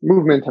Orthodox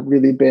movement have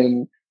really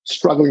been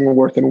struggling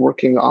with and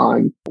working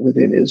on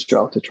within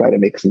Israel to try to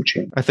make some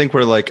change. I think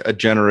we're like a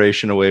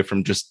generation away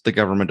from just the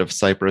government of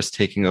Cyprus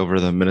taking over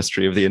the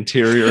Ministry of the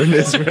Interior in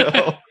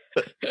Israel.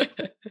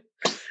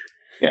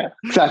 Yeah,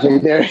 exactly.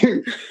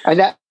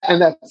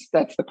 And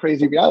that's the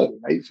crazy reality,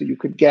 right? So you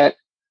could get,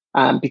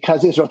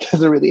 because Israel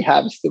doesn't really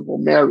have civil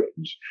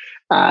marriage,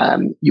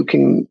 you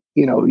can,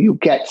 you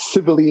get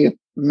civilly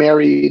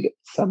married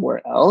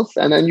somewhere else,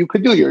 and then you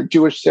could do your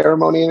Jewish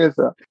ceremony in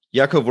Israel.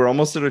 Yaakov, we're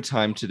almost out of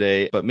time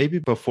today, but maybe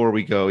before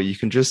we go, you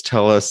can just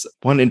tell us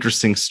one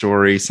interesting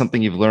story,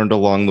 something you've learned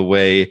along the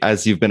way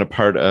as you've been a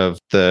part of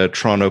the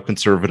Toronto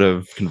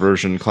conservative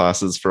conversion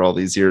classes for all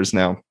these years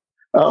now.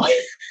 Oh,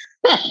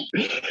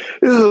 this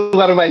is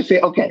one of my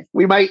favorite. Okay,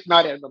 we might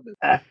not end on this.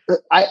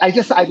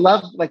 I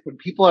love like when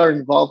people are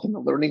involved in the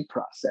learning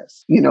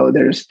process.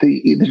 There's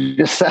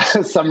just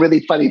some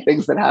really funny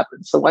things that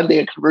happen. So one day,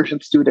 a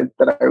conversion student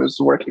that I was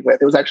working with,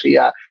 it was actually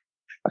a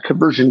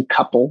conversion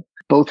couple.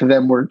 Both of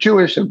them were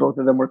Jewish and both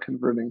of them were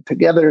converting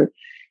together.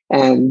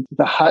 And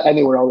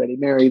they were already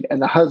married.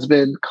 And the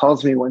husband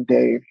calls me one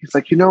day and he's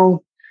like,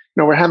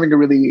 we're having a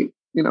really,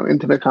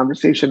 intimate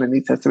conversation. And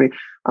he says to me,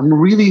 I'm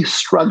really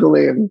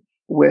struggling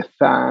with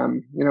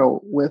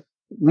with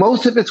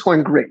most of it's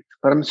going great,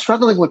 but I'm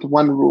struggling with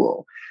one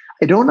rule.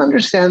 I don't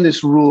understand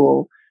this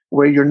rule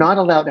where you're not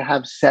allowed to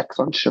have sex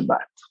on Shabbat.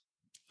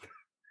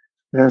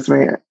 That's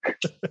me.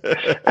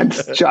 And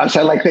Josh,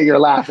 I like that you're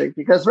laughing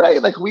because,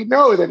 right, like we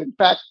know that in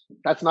fact,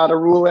 that's not a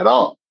rule at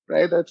all,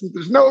 right?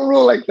 There's no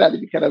rule like that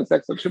if you can't have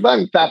sex on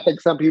Shabbat. In fact,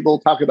 like some people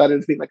talk about it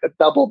as being like a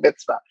double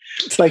mitzvah.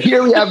 But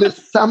here we have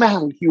this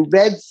somehow, you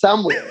read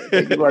somewhere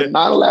that you are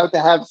not allowed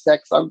to have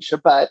sex on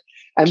Shabbat.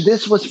 And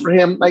this was for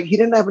him, like he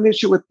didn't have an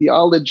issue with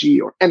theology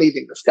or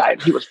anything, this guy.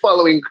 He was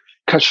following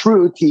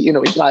kashrut.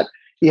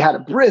 He had a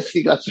bris,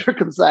 he got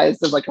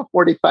circumcised as like a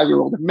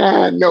 45-year-old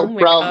man, no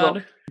problem.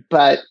 God.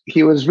 But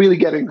he was really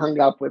getting hung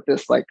up with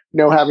this, like,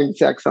 no having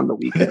sex on the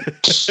weekend.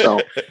 So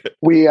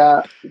we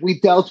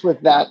dealt with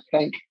that,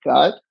 thank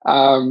God.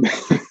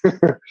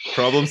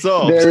 Problem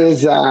solved. There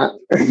is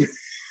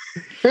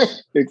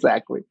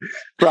exactly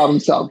problem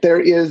solved. There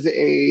is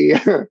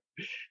a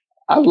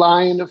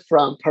line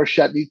from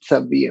Parshat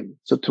Nitzavim,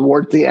 so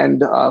towards the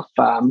end of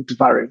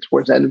Dvarim,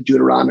 towards the end of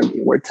Deuteronomy,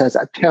 where it says,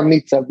 "Atem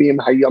Nitzavim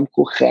hayom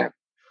kulchem."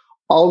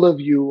 All of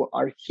you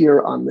are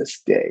here on this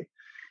day.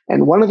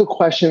 And one of the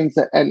questions,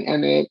 and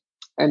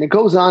it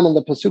goes on, and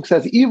the pasuk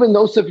says, even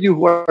those of you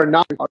who are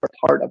not are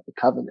part of the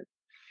covenant.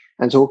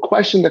 And so a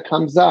question that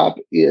comes up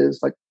is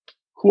like,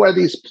 who are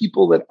these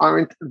people that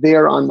aren't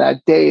there on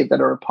that day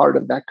that are a part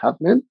of that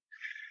covenant?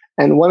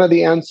 And one of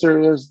the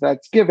answers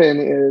that's given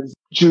is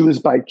Jews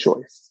by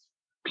choice,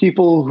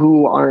 people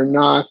who are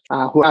not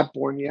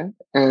born yet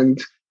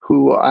and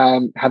who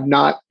have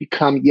not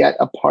become yet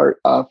a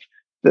part of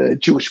the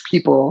Jewish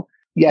people,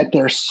 yet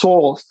their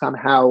souls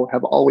somehow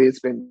have always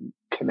been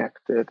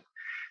connected.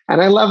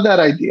 And I love that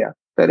idea,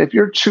 that if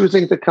you're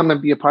choosing to come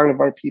and be a part of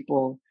our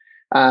people,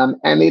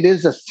 and it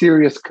is a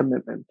serious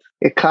commitment,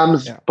 it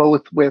comes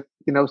both with,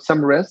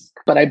 some risk,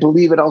 but I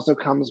believe it also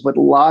comes with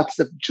lots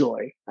of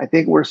joy. I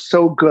think we're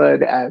so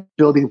good at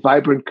building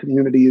vibrant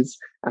communities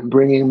and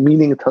bringing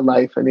meaning to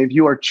life. And if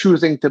you are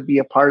choosing to be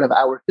a part of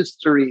our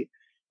history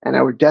and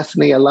our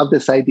destiny, I love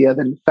this idea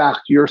that in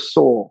fact, your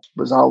soul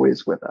was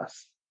always with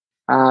us.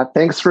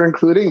 Thanks for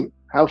including me.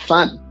 How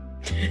fun.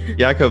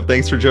 Yaakov,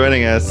 thanks for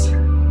joining us.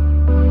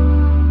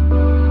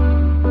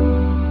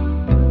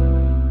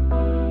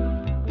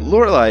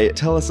 Lorelei,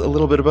 tell us a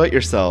little bit about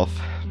yourself.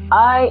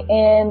 I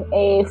am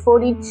a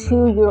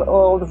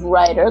 42-year-old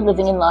writer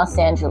living in Los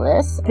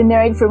Angeles. Been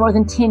married for more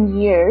than 10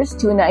 years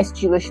to a nice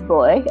Jewish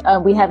boy.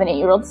 We have an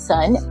 8-year-old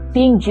son.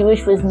 Being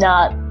Jewish was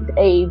not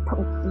a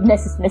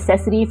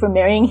necessity for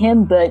marrying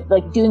him, but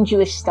like doing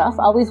Jewish stuff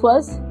always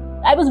was.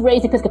 I was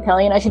raised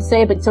Episcopalian, I should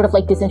say, but sort of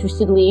like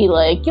disinterestedly,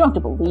 like, you don't have to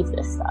believe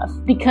this stuff.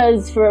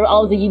 Because for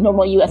all the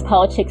normal U.S.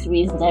 politics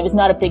reasons, I was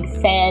not a big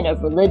fan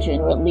of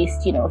religion, or at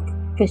least,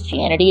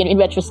 Christianity in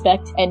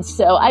retrospect. And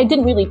so I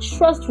didn't really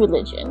trust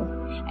religion.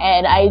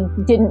 And I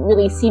didn't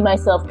really see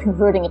myself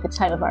converting at the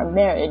time of our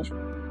marriage.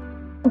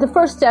 The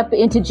first step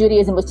into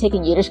Judaism was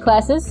taking Yiddish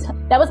classes.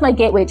 That was my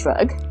gateway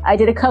drug. I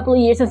did a couple of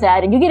years of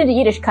that, and you get into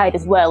Yiddishkeit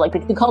as well,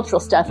 like the cultural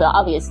stuff,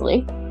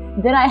 obviously.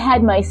 Then I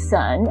had my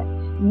son.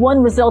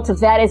 One result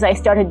of that is I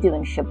started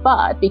doing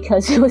Shabbat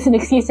because it was an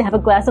excuse to have a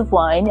glass of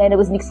wine and it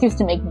was an excuse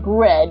to make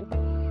bread.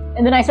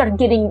 And then I started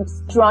getting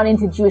drawn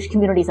into Jewish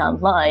communities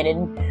online,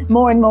 and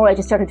more I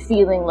just started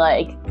feeling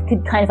like I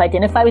could kind of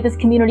identify with this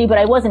community, but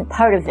I wasn't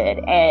part of it.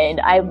 And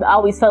I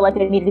always felt like I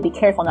needed to be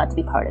careful not to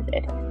be part of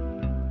it.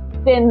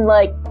 Then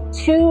like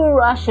 2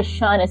 Rosh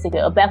Hashanahs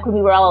ago, back when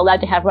we were all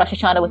allowed to have Rosh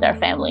Hashanah with our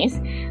families,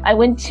 I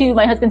went to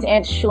my husband's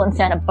aunt's shul in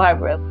Santa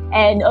Barbara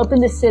and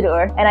opened the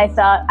Siddur, and I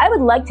thought, I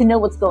would like to know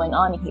what's going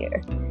on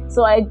here.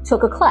 So I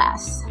took a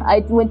class. I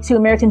went to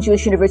American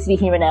Jewish University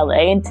here in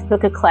LA and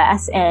took a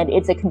class, and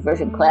it's a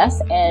conversion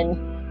class. And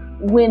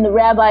when the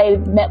rabbi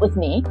met with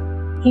me,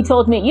 he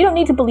told me, you don't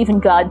need to believe in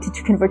God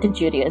to convert to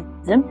Judaism.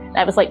 And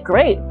I was like,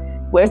 great,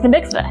 where's the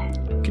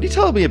mikveh? Can you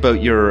tell me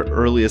about your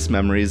earliest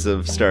memories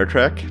of Star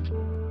Trek?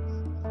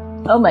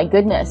 Oh my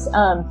goodness.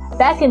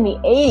 Back in the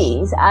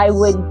 80s, I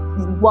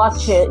would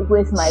watch it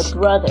with my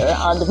brother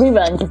on the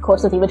reruns, of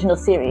course, of the original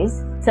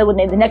series. So when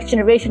The Next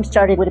Generation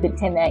started, it would have been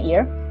 10 that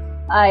year.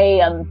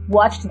 I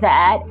watched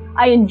that.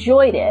 I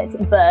enjoyed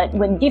it, but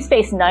when Deep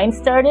Space Nine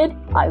started,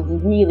 I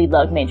really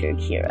loved Major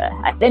Kira.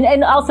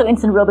 And also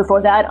Ensign Ro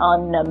before that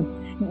on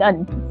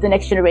The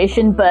Next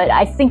Generation, but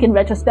I think in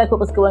retrospect what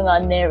was going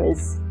on there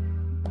is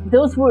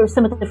those were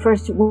some of the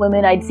first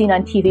women I'd seen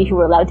on TV who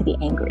were allowed to be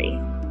angry.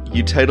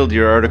 You titled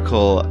your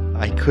article,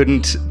 I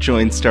couldn't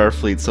join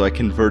Starfleet, so I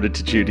converted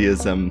to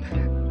Judaism.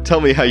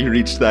 Tell me how you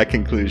reached that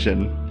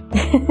conclusion.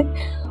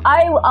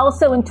 I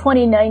also in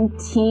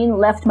 2019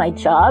 left my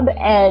job,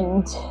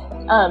 and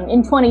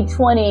in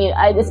 2020,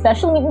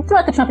 especially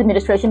throughout the Trump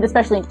administration, but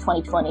especially in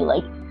 2020,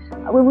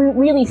 we're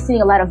really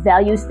seeing a lot of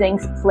values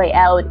things play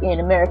out in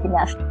American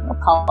national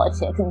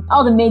politics, and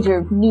all the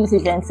major news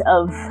events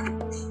of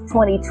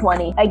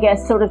 2020, I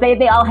guess, sort of,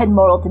 they all had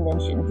moral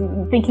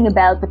dimensions. Thinking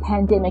about the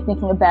pandemic,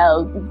 thinking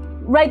about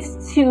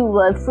rights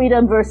to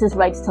freedom versus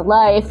rights to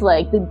life,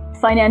 like the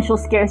financial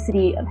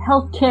scarcity of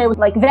healthcare,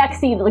 like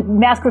vaccine, like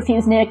mask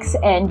refuseniks,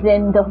 and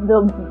then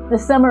the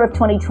summer of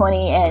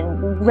 2020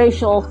 and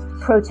racial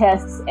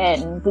protests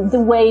and the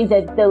way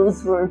that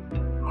those were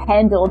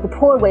handled, the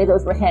poor way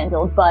those were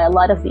handled by a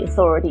lot of the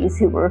authorities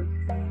who were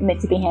meant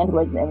to be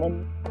handling them.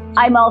 And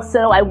I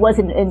was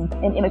an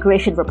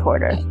immigration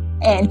reporter.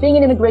 And being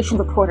an immigration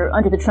reporter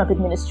under the Trump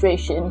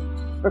administration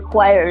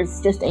requires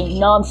just a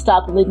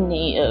nonstop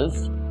litany of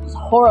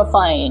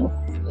horrifying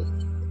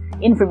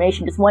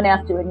information, just one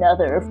after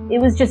another. It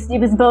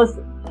was both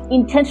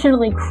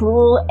intentionally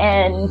cruel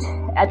and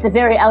at the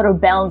very outer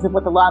bounds of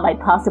what the law might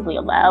possibly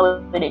allow.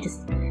 And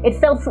it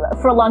felt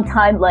for a long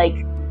time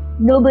like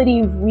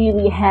nobody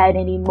really had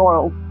any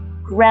moral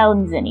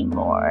grounds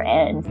anymore.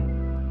 And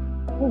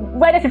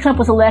right after Trump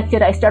was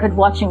elected, I started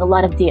watching a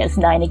lot of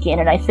DS9 again,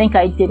 and I think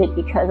I did it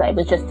because I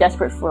was just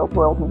desperate for a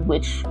world in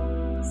which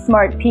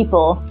smart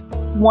people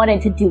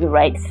wanted to do the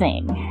right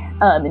thing.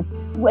 And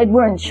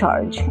we're in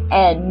charge.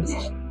 And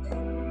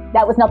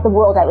that was not the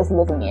world I was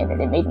living in,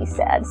 and it made me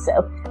sad.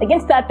 So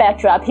against that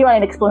backdrop, here I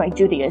am exploring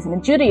Judaism,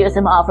 and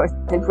Judaism offers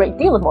a great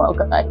deal of moral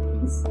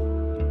guidance.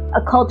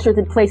 A culture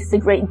that places a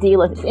great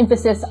deal of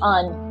emphasis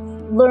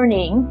on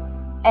learning,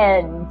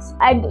 and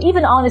I'd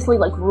even honestly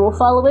like rule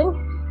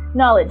following,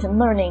 knowledge and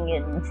learning,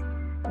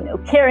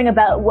 and caring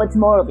about what's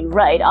morally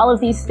right. All of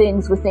these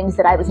things were things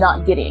that I was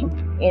not getting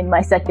in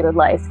my secular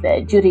life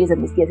that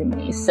Judaism was giving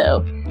me.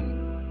 So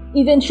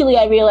eventually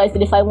I realized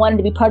that if I wanted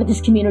to be part of this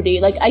community,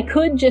 like I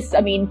could just,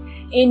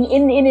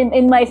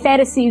 in my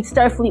fantasy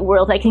Starfleet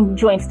world, I can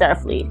join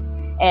Starfleet,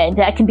 and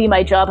that can be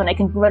my job, and I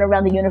can run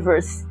around the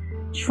universe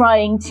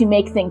trying to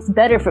make things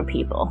better for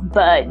people.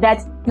 But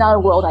that's not a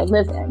world I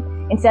live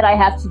in. Instead, I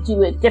have to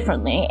do it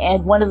differently.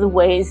 And one of the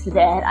ways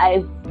that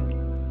I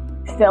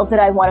felt that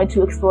I wanted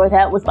to explore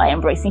that was by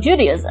embracing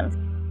Judaism.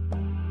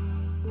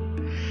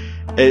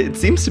 It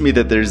seems to me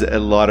that there's a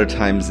lot of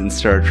times in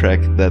Star Trek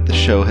that the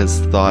show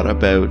has thought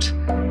about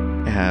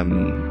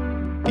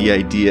the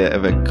idea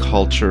of a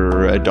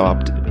culture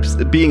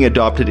being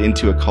adopted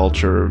into a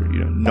culture,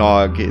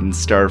 Nog in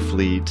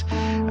Starfleet,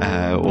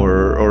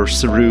 or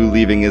Saru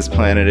leaving his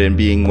planet and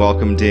being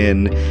welcomed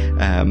in,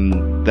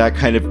 that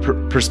kind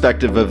of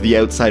perspective of the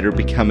outsider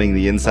becoming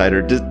the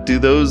insider. Do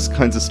those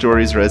kinds of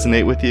stories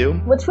resonate with you?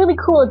 What's really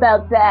cool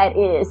about that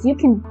is you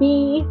can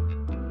be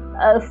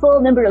a full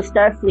member of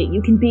Starfleet,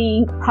 you can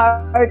be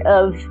part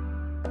of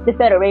the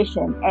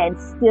Federation and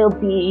still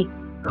be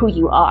who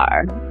you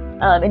are.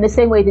 In the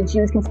same way that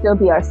Jews can still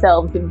be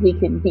ourselves, and we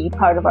can be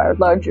part of our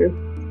larger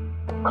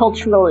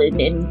cultural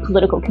and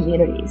political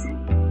communities.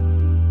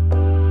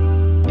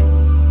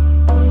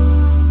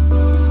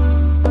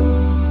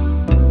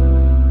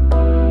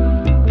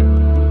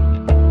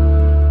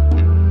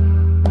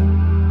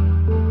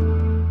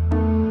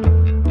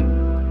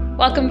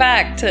 Welcome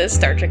back to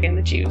Star Trek and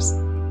the Jews.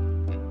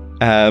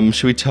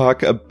 Should we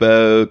talk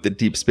about the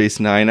Deep Space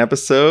Nine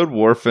episode,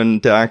 Worf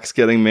and Dax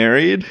getting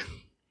married?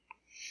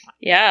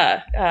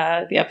 Yeah,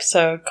 the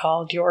episode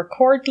called You're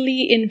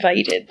Cordially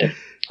Invited.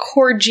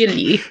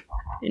 Cordially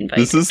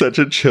Invited. This is such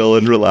a chill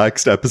and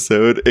relaxed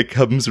episode. It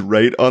comes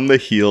right on the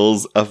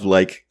heels of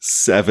like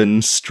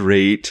 7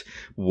 straight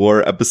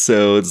war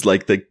episodes,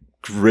 like the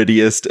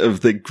grittiest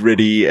of the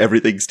gritty,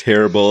 everything's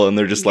terrible, and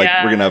they're just like,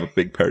 we're gonna have a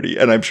big party.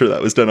 And I'm sure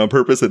that was done on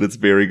purpose, and it's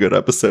very good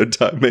episode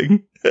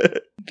timing.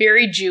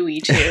 Very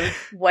Jewy too.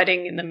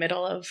 Wedding in the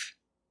middle of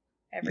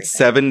everything.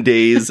 7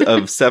 days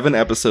of 7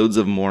 episodes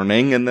of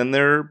mourning, and then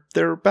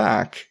they're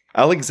back.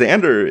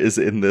 Alexander is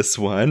in this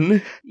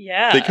one.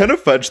 Yeah. They kind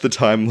of fudge the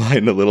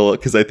timeline a little,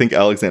 because I think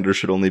Alexander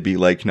should only be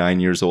like 9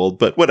 years old,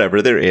 but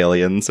whatever, they're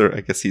aliens, or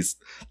I guess he's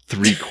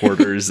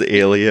 3/4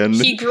 alien.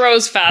 He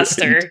grows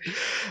faster. And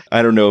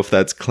I don't know if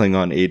that's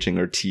Klingon aging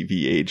or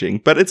TV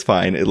aging, but it's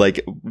fine.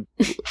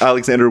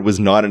 Alexander was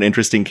not an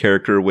interesting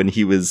character when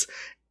he was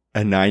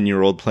a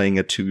 9-year-old playing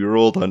a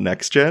 2-year-old on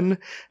Next Gen.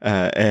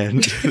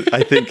 And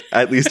I think,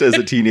 at least as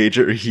a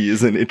teenager, he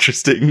is an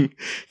interesting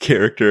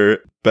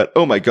character. But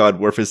oh my god,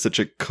 Worf is such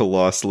a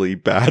colossally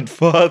bad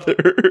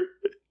father.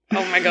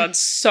 Oh my god,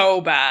 so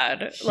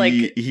bad.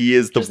 He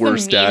is the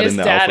worst dad in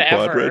the Alpha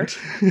Quadrant.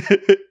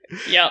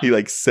 Yeah.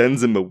 He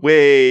sends him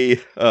away.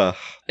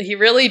 He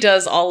really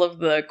does all of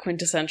the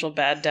quintessential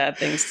bad dad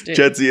things to do.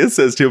 Jadzia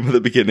says to him at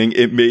the beginning,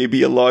 it may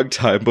be a long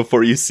time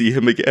before you see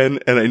him again.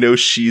 And I know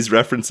she's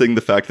referencing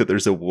the fact that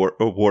there's a war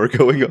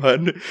going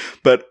on,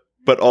 but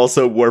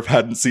also Worf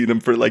hadn't seen him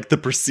for the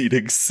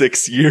preceding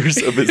 6 years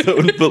of his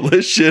own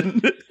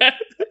volition.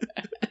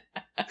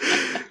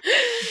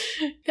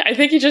 I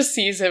think he just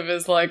sees him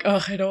as I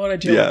don't want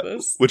to deal with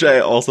this. Which I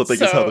also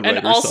think is how the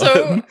writers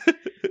saw him.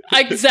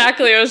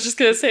 Exactly, I was just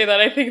going to say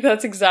that. I think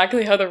that's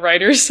exactly how the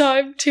writers saw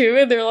him too.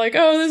 And they're like,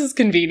 oh, this is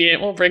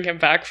convenient. We'll bring him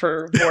back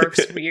for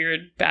Worf's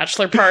weird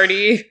bachelor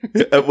party.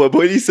 At one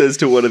point he says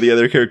to one of the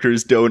other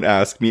characters, don't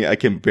ask me, I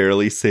can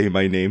barely say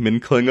my name in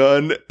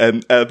Klingon.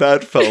 And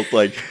that felt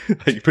like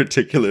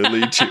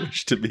particularly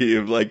Jewish to me.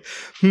 Of I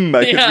can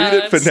read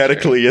it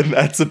phonetically, and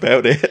that's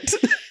about it.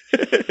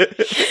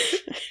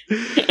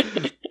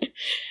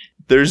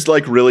 There's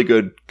like really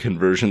good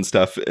conversion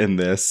stuff in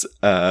this.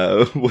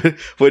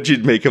 What'd you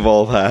make of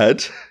all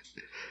that?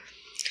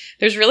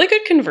 There's really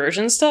good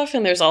conversion stuff,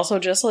 and there's also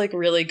just like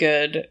really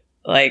good,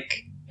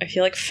 like, I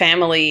feel like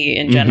family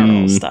in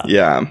general stuff.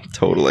 Yeah,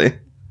 totally.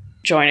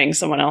 Joining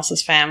someone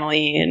else's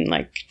family and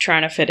like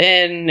trying to fit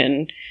in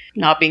and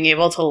not being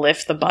able to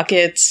lift the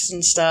buckets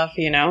and stuff,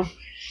 you know?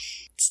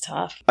 It's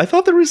tough. I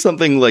thought there was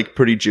something like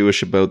pretty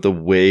Jewish about the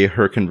way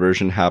her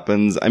conversion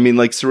happens. I mean,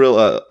 like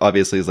Cirilla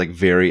obviously is like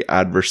very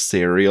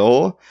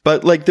adversarial,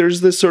 but like there's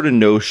this sort of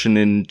notion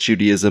in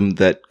Judaism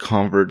that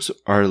converts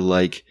are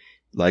like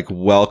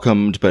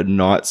welcomed but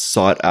not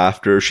sought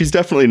after. She's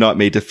definitely not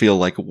made to feel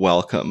like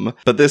welcome,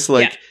 but this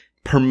like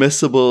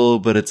permissible,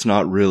 but it's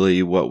not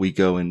really what we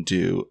go and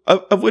do.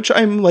 Of which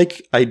I'm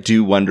like, I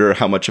do wonder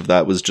how much of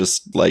that was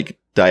just like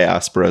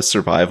diaspora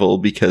survival,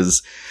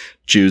 because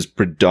Jews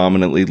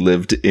predominantly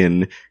lived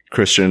in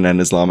Christian and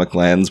Islamic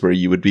lands where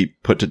you would be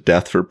put to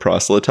death for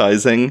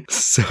proselytizing.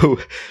 So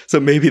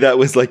maybe that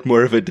was like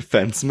more of a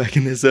defense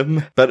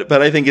mechanism, but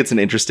I think it's an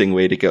interesting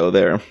way to go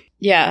there.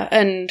 Yeah.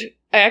 And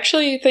I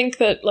actually think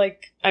that,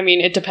 like, I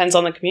mean, it depends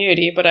on the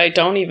community, but I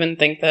don't even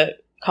think that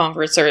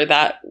converts are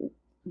that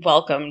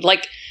welcomed.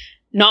 Like,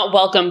 not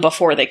welcome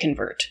before they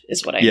convert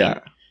is what I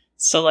mean.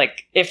 So,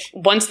 like, if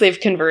once they've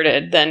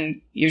converted,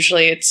 then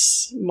usually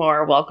it's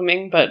more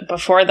welcoming. But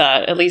before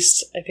that, at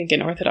least I think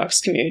in Orthodox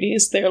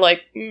communities, they're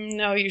like,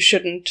 no, you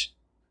shouldn't.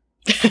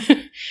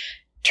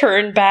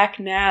 Turn back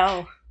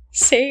now.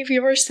 Save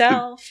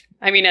yourself.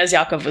 I mean, as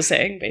Yaakov was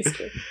saying,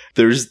 basically.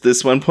 There's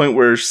this one point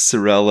where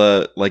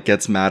Cirilla like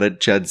gets mad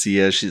at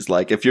Jadzia. She's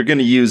like, if you're going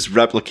to use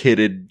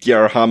replicated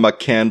Yarhama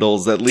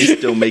candles, at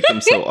least don't make them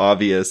so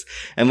obvious.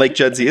 And like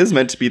Jadzia is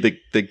meant to be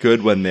the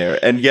good one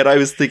there. And yet I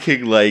was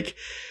thinking, like,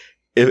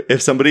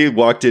 if somebody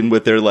walked in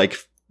with their like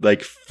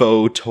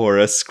faux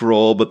Torah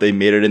scroll, but they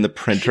made it in the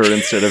printer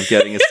instead of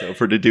getting a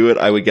sofer to do it,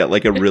 I would get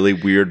like a really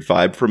weird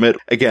vibe from it.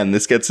 Again,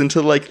 this gets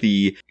into like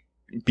the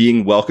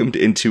being welcomed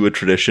into a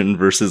tradition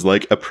versus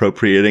like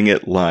appropriating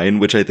it line,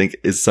 which I think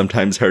is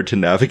sometimes hard to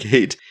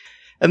navigate.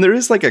 And there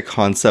is like a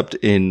concept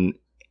in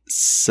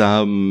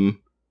some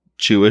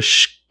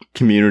Jewish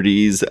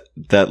communities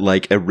that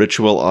like a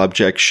ritual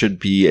object should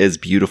be as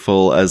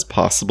beautiful as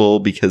possible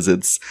because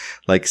it's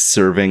like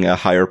serving a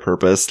higher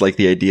purpose. Like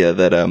the idea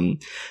that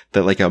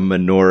like a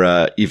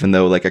menorah, even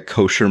though like a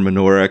kosher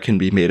menorah can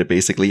be made of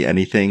basically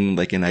anything,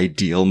 like an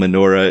ideal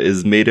menorah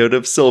is made out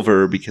of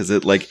silver because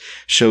it like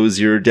shows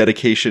your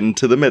dedication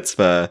to the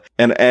mitzvah.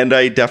 And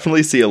I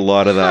definitely see a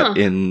lot of that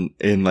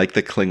in like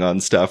the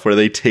Klingon stuff where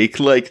they take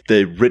like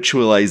the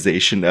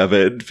ritualization of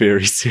it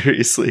very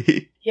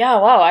seriously.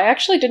 Yeah, wow. I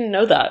actually didn't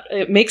know that.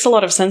 It makes a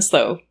lot of sense,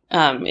 though,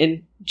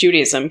 in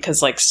Judaism,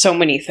 because, like, so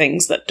many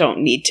things that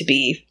don't need to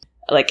be,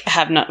 like,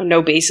 have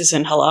no basis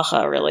in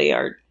halacha, really,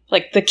 are,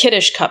 like, the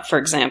Kiddush cup, for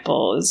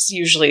example, is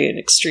usually an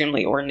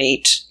extremely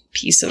ornate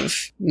piece of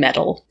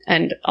metal,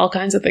 and all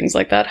kinds of things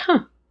like that.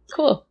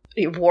 Cool.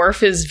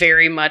 Worf is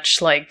very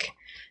much, like,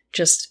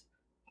 just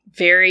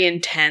very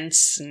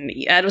intense, and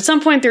at some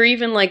point they're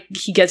even like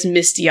he gets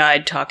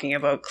misty-eyed talking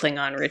about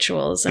Klingon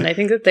rituals, and I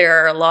think that there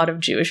are a lot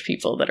of Jewish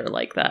people that are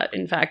like that.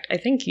 In fact, I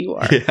think you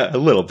are. Yeah, a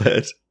little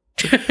bit.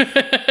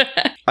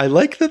 I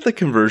like that the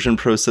conversion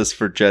process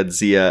for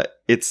Jadzia,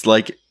 it's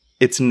like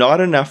it's not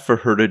enough for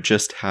her to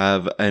just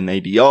have an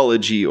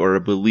ideology or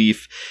a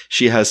belief.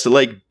 She has to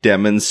like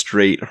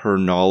demonstrate her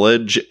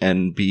knowledge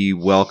and be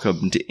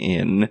welcomed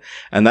in.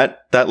 And that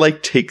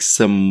like takes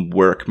some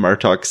work.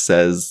 Martok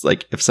says,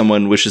 like, if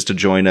someone wishes to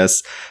join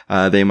us,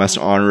 they must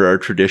honor our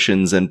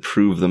traditions and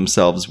prove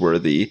themselves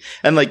worthy.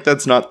 And like,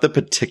 that's not the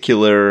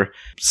particular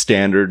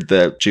standard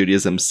that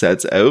Judaism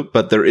sets out,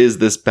 but there is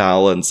this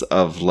balance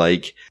of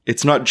like,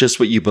 it's not just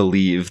what you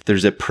believe.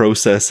 There's a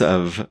process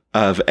of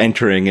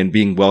entering and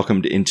being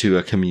welcomed into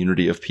a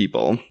community of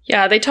people.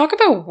 Yeah, they talk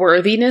about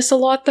worthiness a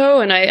lot though,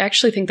 and I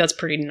actually think that's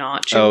pretty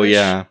not Jewish. Oh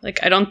yeah. Like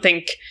I don't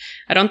think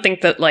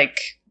that like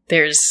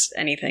there's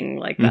anything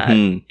like that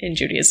in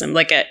Judaism.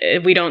 Like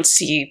we don't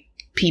see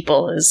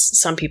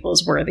some people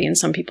as worthy and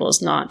some people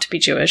as not to be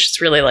Jewish.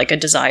 It's really like a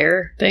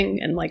desire thing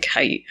and like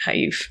how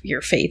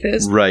your faith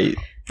is. Right.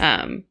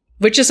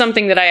 Which is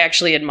something that I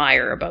actually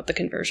admire about the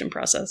conversion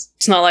process.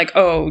 It's not like,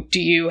 oh, do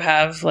you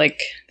have like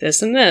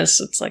this and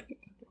this? It's like,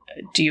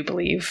 do you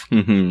believe?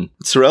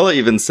 Cirilla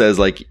even says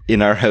like,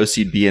 in our house,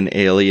 you'd be an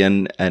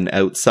alien, an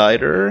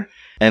outsider.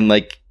 And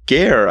like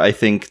ger, I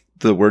think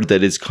the word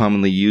that is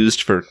commonly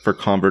used for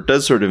convert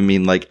does sort of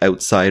mean like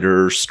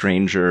outsider,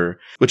 stranger,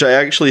 which I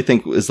actually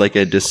think was like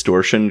a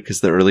distortion because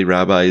the early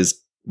rabbis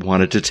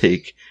wanted to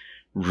take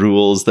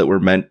rules that were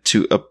meant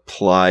to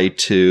apply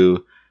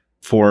to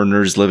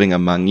foreigners living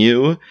among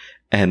you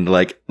and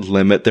like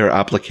limit their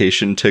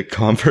application to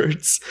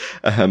converts.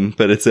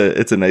 But it's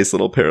a nice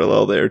little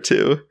parallel there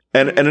too.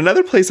 And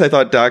another place I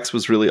thought Dax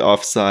was really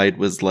offside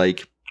was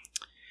like,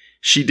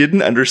 she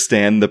didn't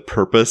understand the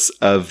purpose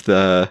of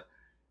the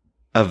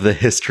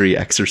history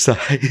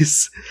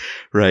exercise,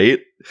 right?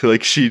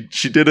 Like she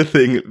did a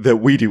thing that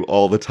we do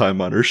all the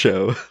time on her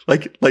show.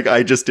 Like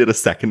I just did a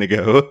second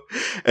ago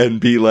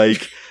and be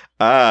like,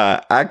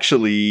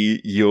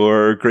 actually,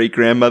 your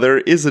great-grandmother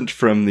isn't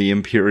from the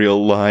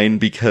imperial line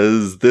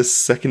because this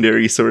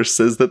secondary source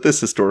says that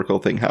this historical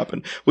thing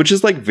happened, which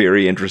is like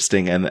very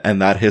interesting.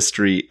 And that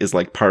history is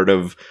like part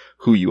of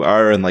who you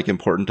are and like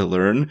important to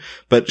learn.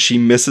 But she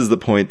misses the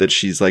point that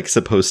she's like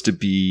supposed to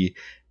be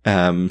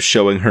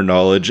showing her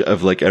knowledge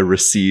of like a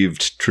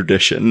received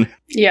tradition.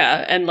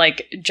 Yeah. And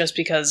like, just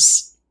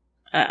because,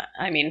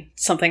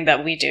 something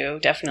that we do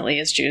definitely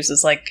as Jews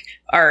is like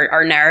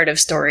our narrative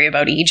story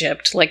about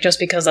Egypt. Like, just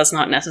because that's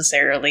not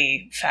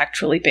necessarily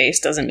factually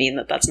based doesn't mean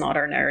that that's not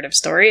our narrative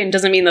story, and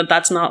doesn't mean that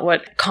that's not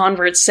what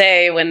converts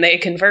say when they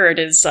convert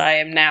is, I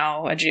am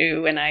now a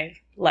Jew and I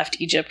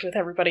left Egypt with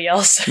everybody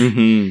else.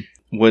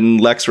 Mm-hmm. When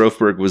Lex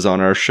Rofberg was on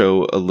our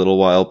show a little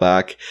while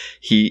back,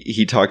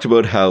 he talked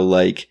about how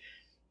like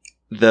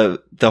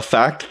the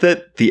fact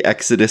that the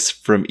exodus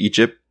from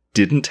Egypt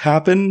didn't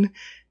happen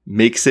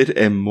makes it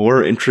a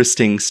more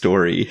interesting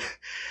story.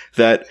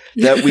 that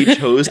we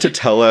chose to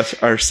tell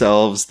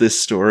ourselves this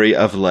story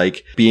of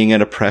like being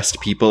an oppressed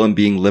people and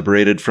being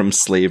liberated from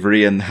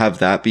slavery and have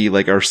that be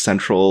like our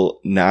central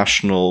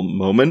national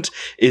moment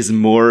is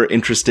more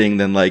interesting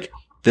than like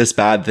this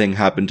bad thing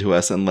happened to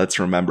us and let's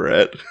remember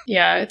it.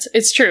 Yeah,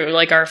 it's true.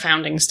 Like, our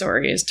founding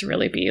story is to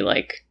really be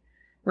like,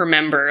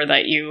 remember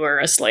that you were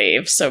a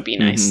slave, so be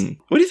nice.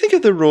 Mm-hmm. What do you think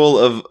of the role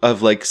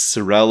of like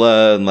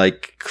Sorella and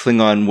like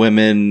Klingon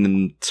women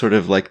and sort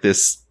of like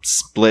this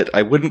split?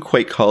 I wouldn't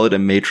quite call it a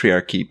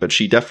matriarchy, but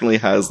she definitely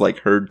has like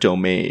her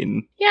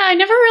domain. Yeah, I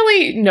never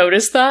really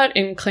noticed that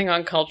in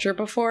Klingon culture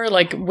before.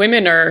 Like,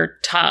 women are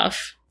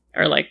tough,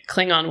 or like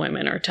Klingon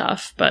women are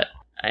tough, but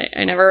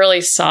I never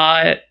really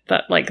saw it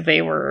that like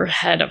they were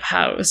head of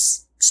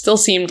house. It still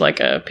seemed like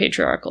a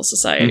patriarchal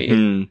society.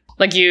 Mm-hmm.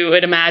 Like, you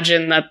would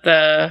imagine that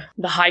the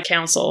High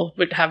Council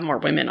would have more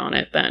women on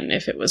it than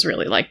if it was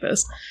really like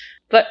this.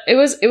 But it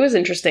was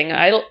interesting.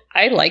 I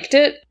liked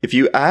it. If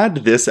you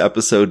add this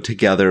episode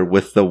together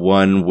with the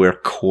one where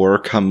Kor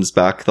comes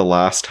back the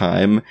last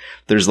time,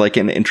 there's like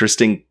an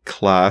interesting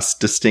class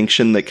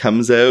distinction that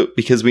comes out,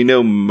 because we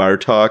know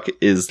Martok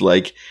is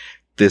like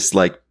this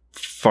like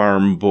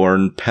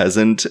farm-born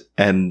peasant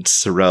and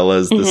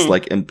Sorella's this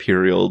like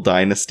imperial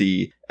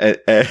dynasty. And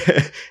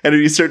if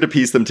you start to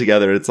piece them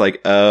together, it's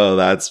like, oh,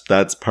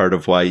 that's part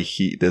of why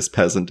this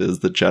peasant is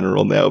the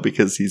general now,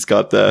 because he's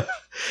got the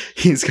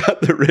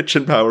rich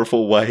and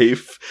powerful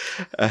wife,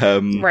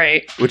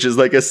 right? Which is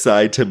like a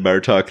side to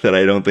Martok that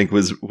I don't think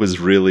was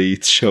really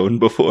shown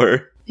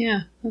before.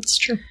 Yeah, that's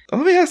true.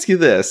 Let me ask you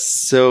this: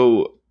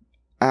 so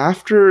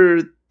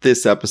after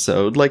this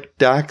episode, like,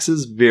 Dax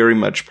is very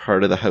much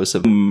part of the House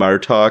of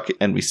Martok,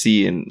 and we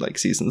see in like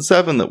season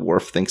 7 that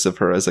Worf thinks of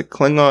her as a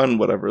Klingon,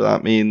 whatever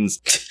that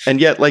means.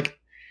 And yet, like,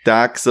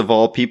 Dax of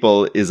all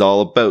people is all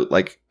about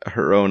like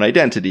her own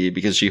identity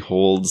because she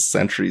holds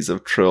centuries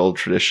of Trill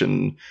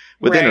tradition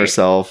within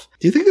herself.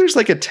 Do you think there's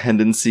like a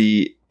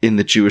tendency in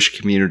the Jewish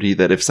community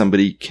that if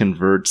somebody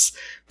converts,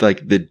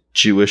 like, the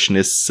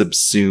Jewishness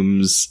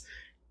subsumes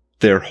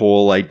their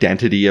whole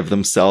identity of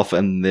themselves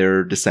and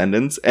their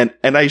descendants? And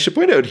I should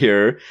point out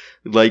here,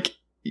 like,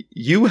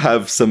 you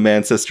have some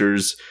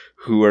ancestors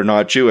who are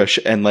not Jewish,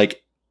 and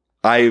like,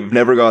 I've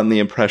never gotten the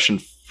impression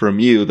from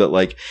you that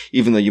like,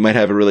 even though you might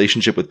have a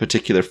relationship with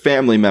particular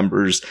family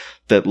members,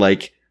 that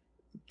like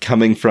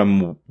coming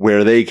from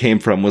where they came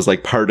from was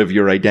like part of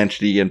your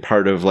identity and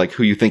part of like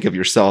who you think of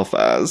yourself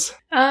as.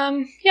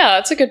 Yeah,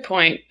 that's a good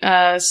point.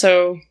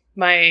 So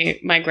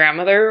my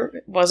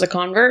grandmother was a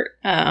convert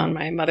on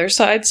my mother's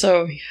side,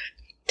 so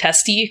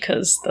testy,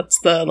 because that's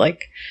the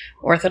like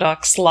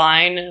Orthodox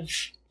line of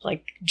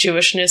like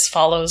Jewishness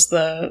follows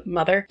the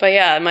mother. But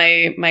yeah,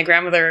 my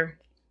grandmother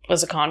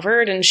was a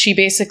convert, and she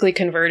basically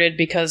converted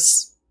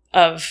because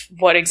of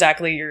what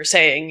exactly you're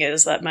saying,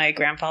 is that my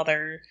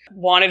grandfather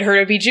wanted her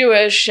to be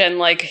Jewish, and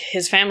like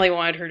his family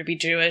wanted her to be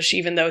Jewish,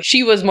 even though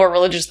she was more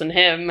religious than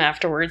him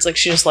afterwards. Like,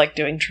 she just liked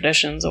doing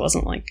traditions. It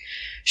wasn't like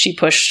she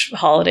pushed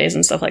holidays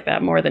and stuff like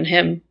that more than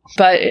him.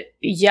 But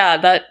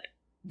yeah,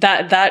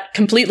 that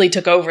completely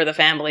took over the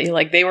family.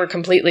 Like, they were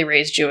completely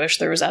raised Jewish.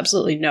 There was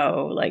absolutely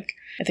no, like,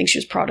 I think she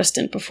was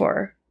Protestant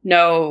before,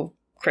 no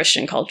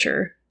Christian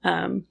culture.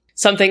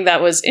 Something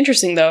that was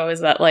interesting though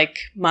is that like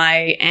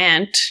my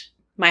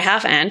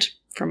half aunt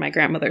from my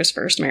grandmother's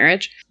first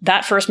marriage,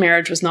 that first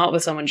marriage was not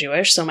with someone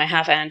Jewish. So my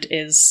half aunt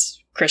is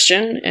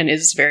Christian and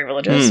is very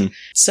religious.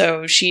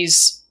 So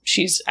she's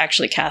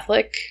actually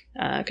Catholic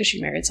because she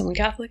married someone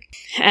Catholic,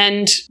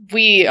 and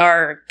we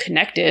are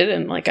connected.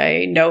 And like,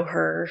 I know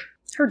her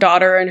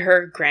daughter and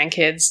her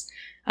grandkids,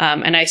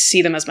 and I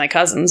see them as my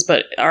cousins,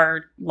 but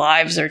our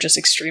lives are just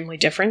extremely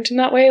different in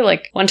that way.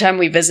 Like, one time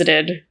we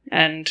visited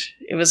and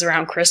it was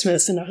around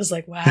Christmas, and I was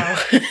like, wow,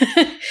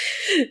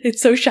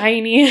 it's so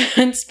shiny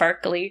and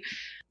sparkly.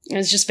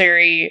 It's just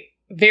very,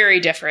 very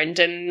different,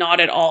 and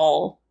not at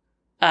all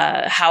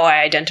how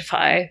I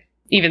identify,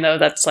 even though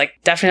that's like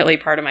definitely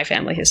part of my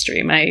family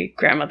history. My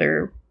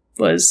grandmother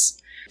was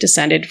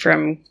descended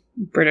from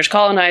British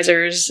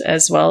colonizers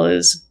as well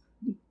as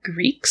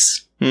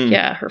Greeks.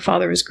 Yeah, her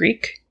father was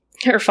Greek.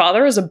 Her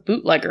father was a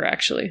bootlegger,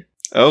 actually.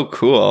 Oh,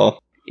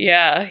 cool.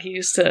 Yeah, he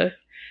used to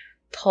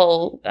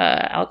pull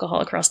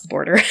alcohol across the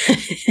border.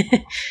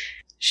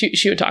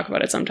 She would talk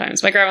about it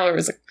sometimes. My grandmother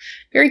was a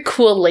very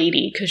cool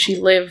lady because she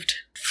lived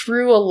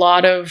through a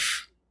lot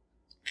of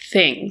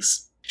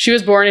things. She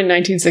was born in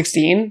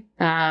 1916,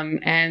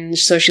 and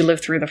so she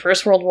lived through the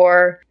First World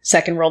War,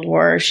 Second World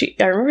War.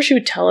 I remember she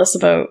would tell us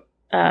about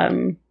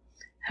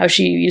how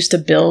she used to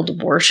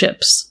build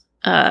warships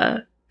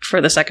for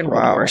the Second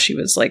World War. She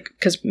was like,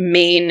 because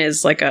Maine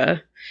is like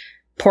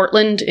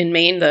Portland in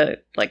Maine,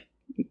 the like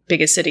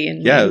biggest city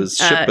in Maine, it was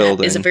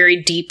shipbuilding. Is a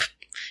very deep.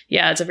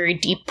 Yeah, it's a very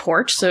deep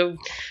port. So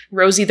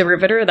Rosie the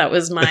Riveter, that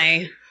was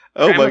my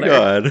oh my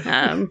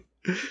god.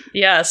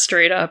 Yeah,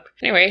 straight up.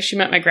 Anyway, she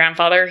met my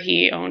grandfather.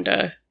 He owned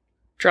a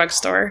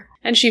drugstore,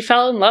 and she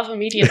fell in love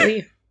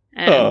immediately.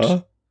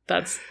 And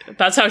that's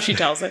how she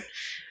tells it.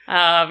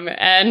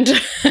 And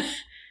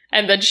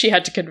then she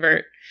had to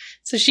convert.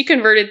 So she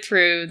converted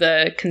through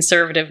the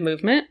conservative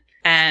movement,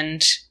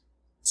 and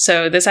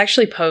so this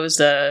actually posed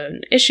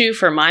an issue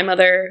for my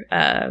mother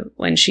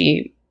when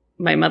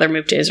my mother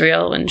moved to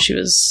Israel when she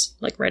was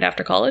like right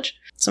after college.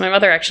 So my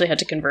mother actually had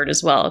to convert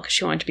as well because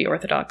she wanted to be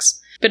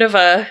Orthodox. Bit of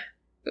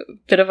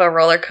a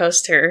roller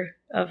coaster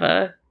of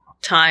a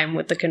time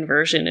with the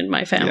conversion in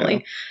my family.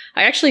 Yeah.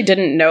 I actually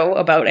didn't know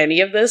about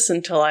any of this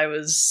until I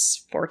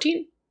was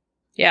 14.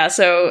 Yeah,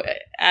 so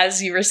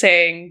as you were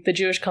saying, the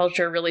Jewish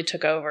culture really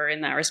took over in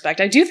that respect.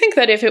 I do think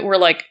that if it were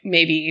like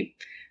maybe,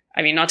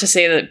 I mean, not to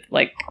say that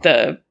like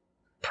the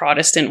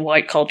Protestant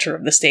white culture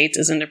of the States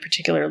isn't a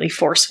particularly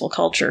forceful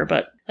culture,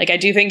 but like I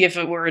do think if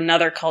it were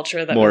another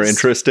culture that more was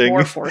interesting,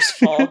 more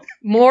forceful,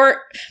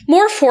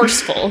 more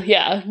forceful,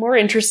 yeah, more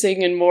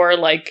interesting and more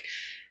like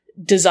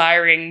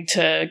desiring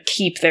to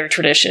keep their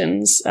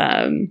traditions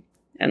and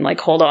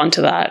like hold on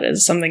to that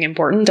as something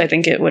important, I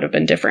think it would have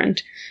been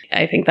different.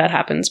 I think that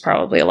happens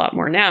probably a lot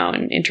more now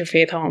in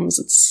interfaith homes.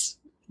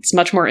 It's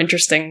much more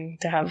interesting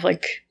to have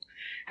like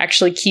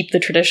actually keep the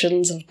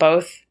traditions of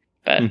both,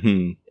 but.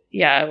 Mm-hmm.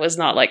 Yeah, it was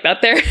not like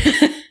that there.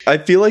 I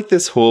feel like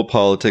this whole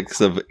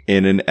politics of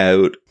in and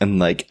out and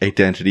like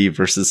identity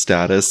versus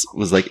status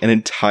was like an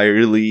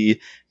entirely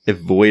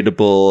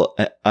avoidable,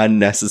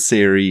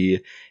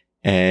 unnecessary,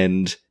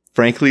 and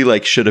frankly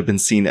like should have been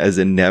seen as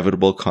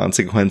inevitable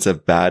consequence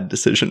of bad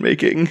decision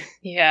making.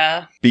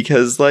 Yeah.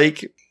 Because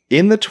like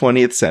in the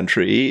 20th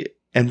century,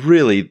 and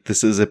really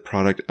this is a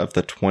product of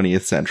the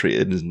 20th century,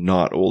 it is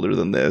not older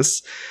than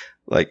this,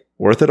 like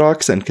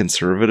Orthodox and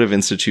conservative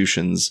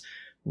institutions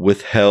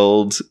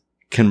withheld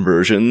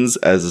conversions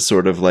as a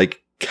sort of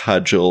like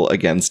cudgel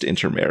against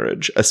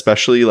intermarriage,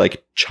 especially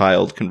like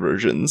child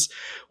conversions,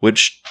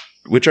 which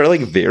are like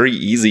very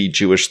easy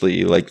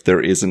Jewishly. Like there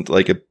isn't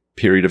like a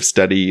period of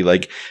study.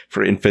 Like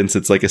for infants,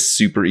 it's like a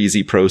super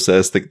easy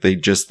process that they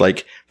just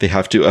like, they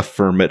have to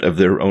affirm it of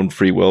their own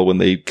free will when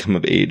they come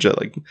of age at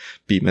like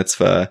Bar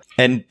Mitzvah,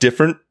 and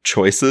different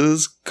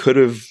choices could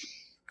have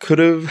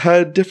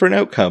had different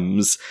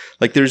outcomes.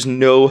 Like there's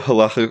no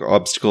halachic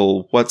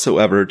obstacle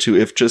whatsoever to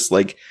if just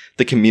like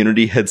the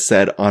community had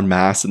said en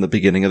masse in the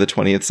beginning of the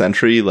 20th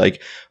century,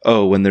 like,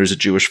 oh, when there's a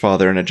Jewish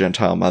father and a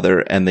Gentile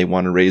mother and they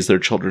want to raise their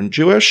children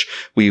Jewish,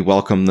 we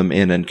welcome them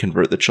in and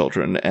convert the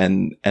children.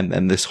 And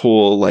then this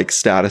whole like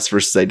status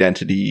versus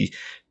identity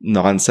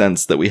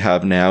nonsense that we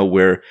have now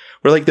where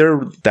like there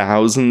are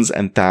thousands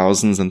and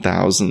thousands and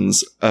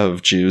thousands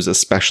of Jews,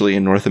 especially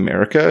in North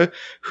America,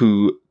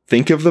 who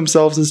think of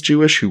themselves as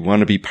Jewish, who want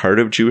to be part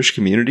of Jewish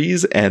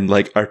communities, and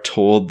like are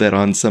told that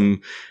on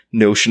some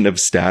notion of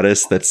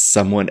status that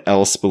someone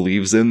else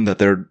believes in, that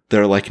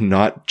they're like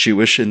not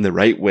Jewish in the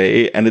right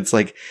way. And it's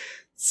like,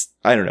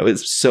 I don't know,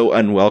 it's so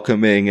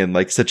unwelcoming and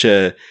like such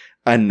a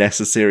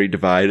unnecessary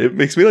divide. It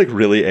makes me like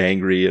really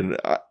angry, and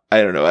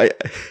I don't know,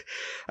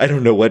 I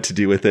don't know what to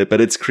do with it,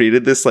 but it's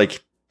created this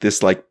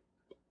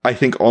I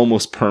think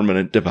almost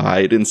permanent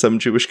divide in some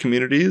Jewish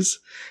communities.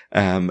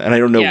 And I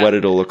don't know what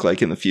it'll look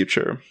like in the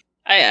future.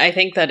 I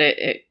think that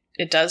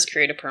it does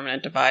create a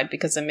permanent divide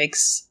because it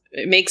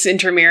makes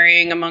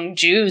intermarrying among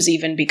Jews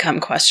even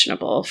become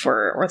questionable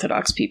for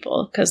Orthodox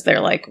people, because they're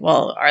like,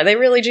 well, are they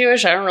really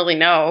Jewish? I don't really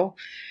know.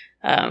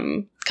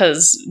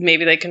 Because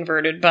maybe they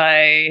converted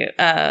by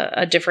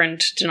a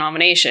different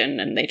denomination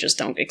and they just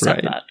don't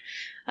accept that.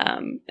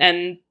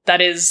 And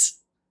that is,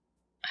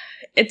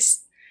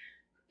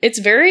 it's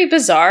very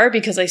bizarre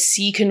because I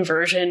see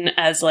conversion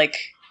as like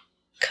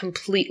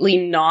completely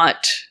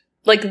not,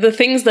 like the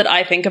things that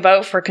I think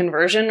about for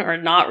conversion are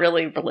not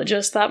really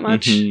religious that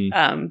much.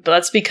 Mm-hmm. But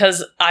that's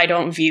because I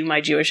don't view my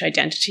Jewish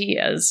identity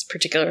as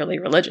particularly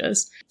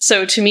religious.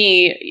 So to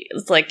me,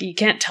 it's like you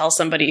can't tell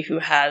somebody who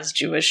has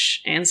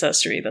Jewish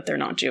ancestry that they're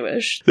not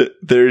Jewish.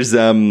 There's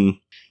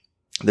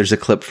a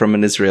clip from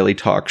an Israeli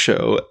talk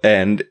show,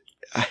 and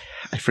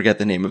I forget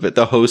the name of it.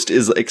 The host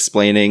is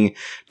explaining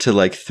to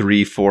like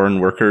 3 foreign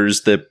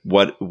workers that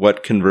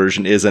what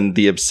conversion is and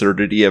the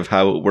absurdity of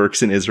how it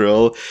works in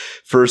Israel.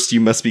 First, you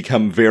must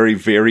become very,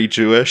 very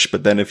Jewish,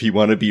 but then if you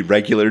want to be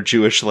regular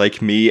Jewish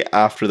like me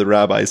after the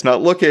rabbi's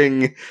not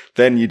looking,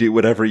 then you do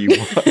whatever you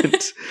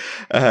want.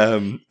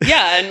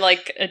 Yeah, and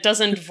like it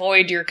doesn't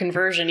void your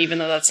conversion, even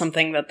though that's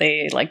something that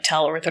they like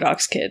tell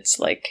Orthodox kids.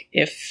 Like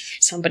if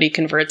somebody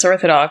converts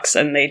Orthodox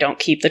and they don't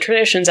keep the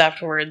traditions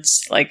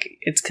afterwards, like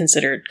it's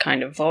considered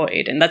kind of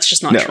void, and that's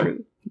just not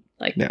true.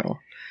 Like, no,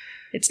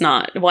 it's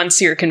not.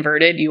 Once you're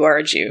converted, you are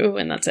a Jew,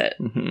 and that's it.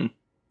 Mm-hmm.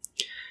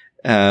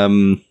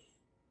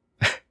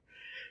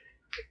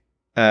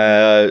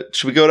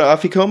 Should we go to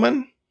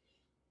Afikoman?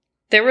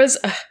 There was,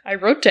 I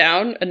wrote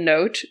down a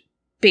note,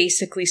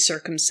 basically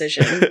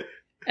circumcision,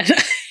 and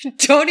I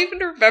don't even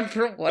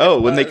remember what. Oh,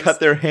 when they cut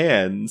their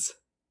hands.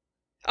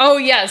 Oh,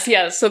 yes.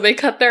 So they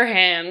cut their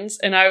hands,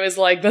 and I was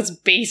like, that's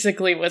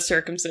basically what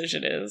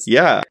circumcision is.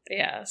 Yeah.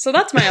 Yeah, so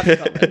that's my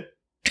Afikoman.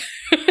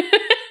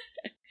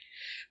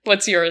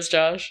 What's yours,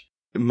 Josh?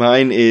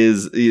 Mine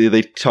is,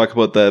 they talk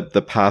about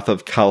the path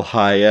of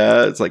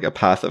Kalhaya. It's like a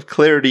path of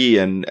clarity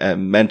and a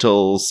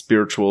mental,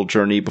 spiritual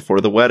journey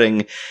before the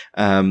wedding.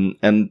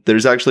 And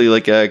there's actually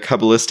like a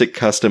Kabbalistic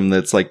custom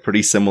that's like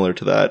pretty similar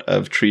to that,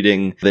 of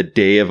treating the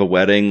day of a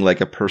wedding like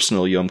a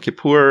personal Yom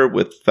Kippur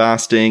with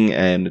fasting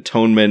and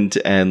atonement.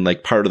 And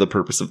like part of the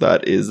purpose of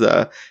that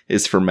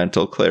is for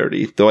mental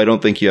clarity. Though I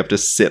don't think you have to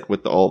sit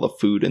with all the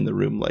food in the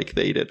room like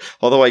they did.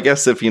 Although I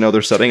guess if,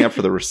 they're setting up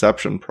for the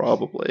reception,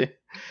 probably.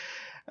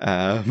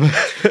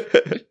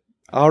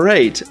 All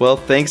right. Well,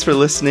 thanks for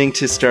listening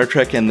to Star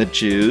Trek and the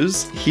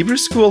Jews. Hebrew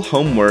School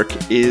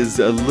homework is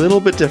a little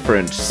bit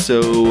different,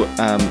 so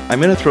I'm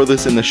going to throw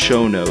this in the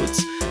show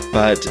notes,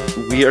 but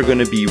we are going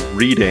to be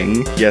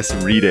reading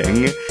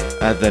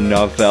the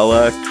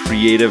novella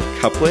Creative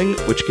Coupling,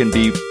 which can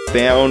be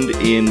found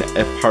in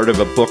a part of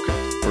a book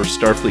for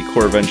Starfleet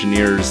Corps of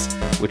Engineers,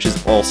 which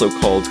is also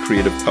called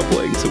Creative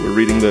Coupling. So we're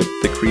reading the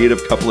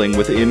Creative Coupling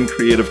within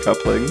Creative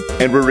Coupling.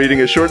 And we're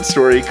reading a short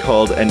story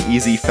called An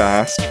Easy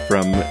Fast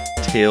from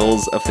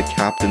Tales of the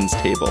Captain's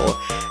Table.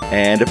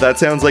 And if that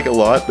sounds like a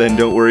lot, then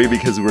don't worry,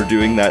 because we're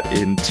doing that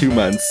in 2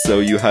 months. So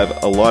you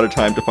have a lot of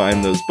time to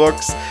find those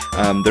books.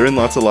 They're in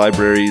lots of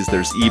libraries.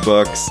 There's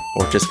ebooks,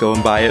 or just go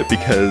and buy it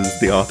because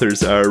the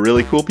authors are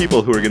really cool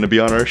people who are going to be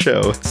on our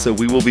show. So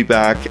we will be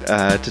back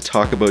to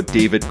talk about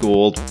David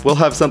Gold. We'll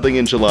have something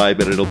in July,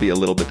 but it'll be a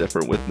little bit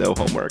different with no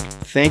homework.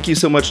 Thank you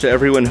so much to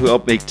everyone who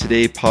helped make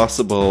today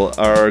possible.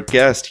 Our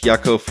guest,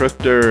 Yaakov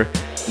Fruchter,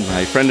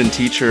 my friend and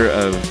teacher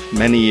of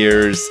many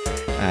years.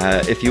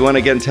 If you want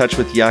to get in touch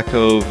with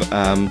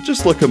Yaakov,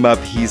 just look him up.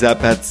 He's at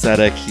Beth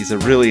Tzedek. He's a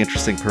really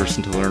interesting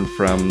person to learn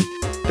from.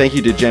 Thank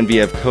you to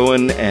Genevieve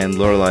Cohen and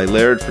Lorelei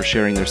Laird for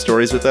sharing their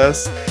stories with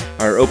us.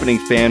 Our opening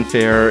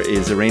fanfare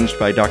is arranged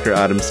by Dr.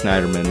 Adam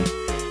Snyderman.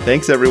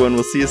 Thanks, everyone.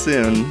 We'll see you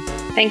soon.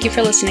 Thank you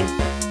for listening.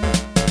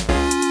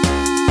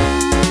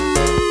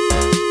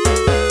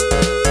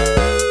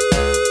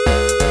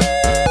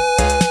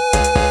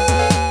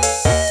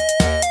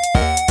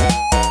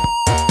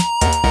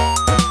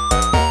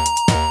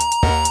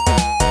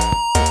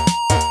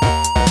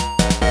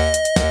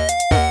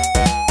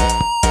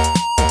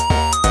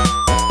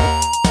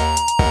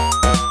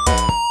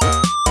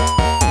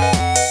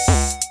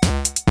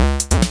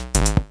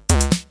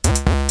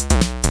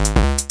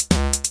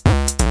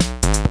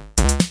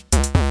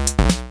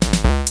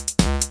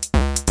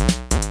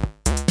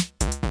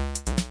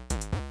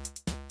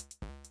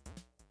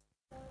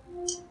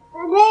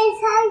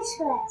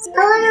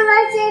 I want to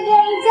watch the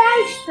Daily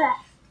Science Trek.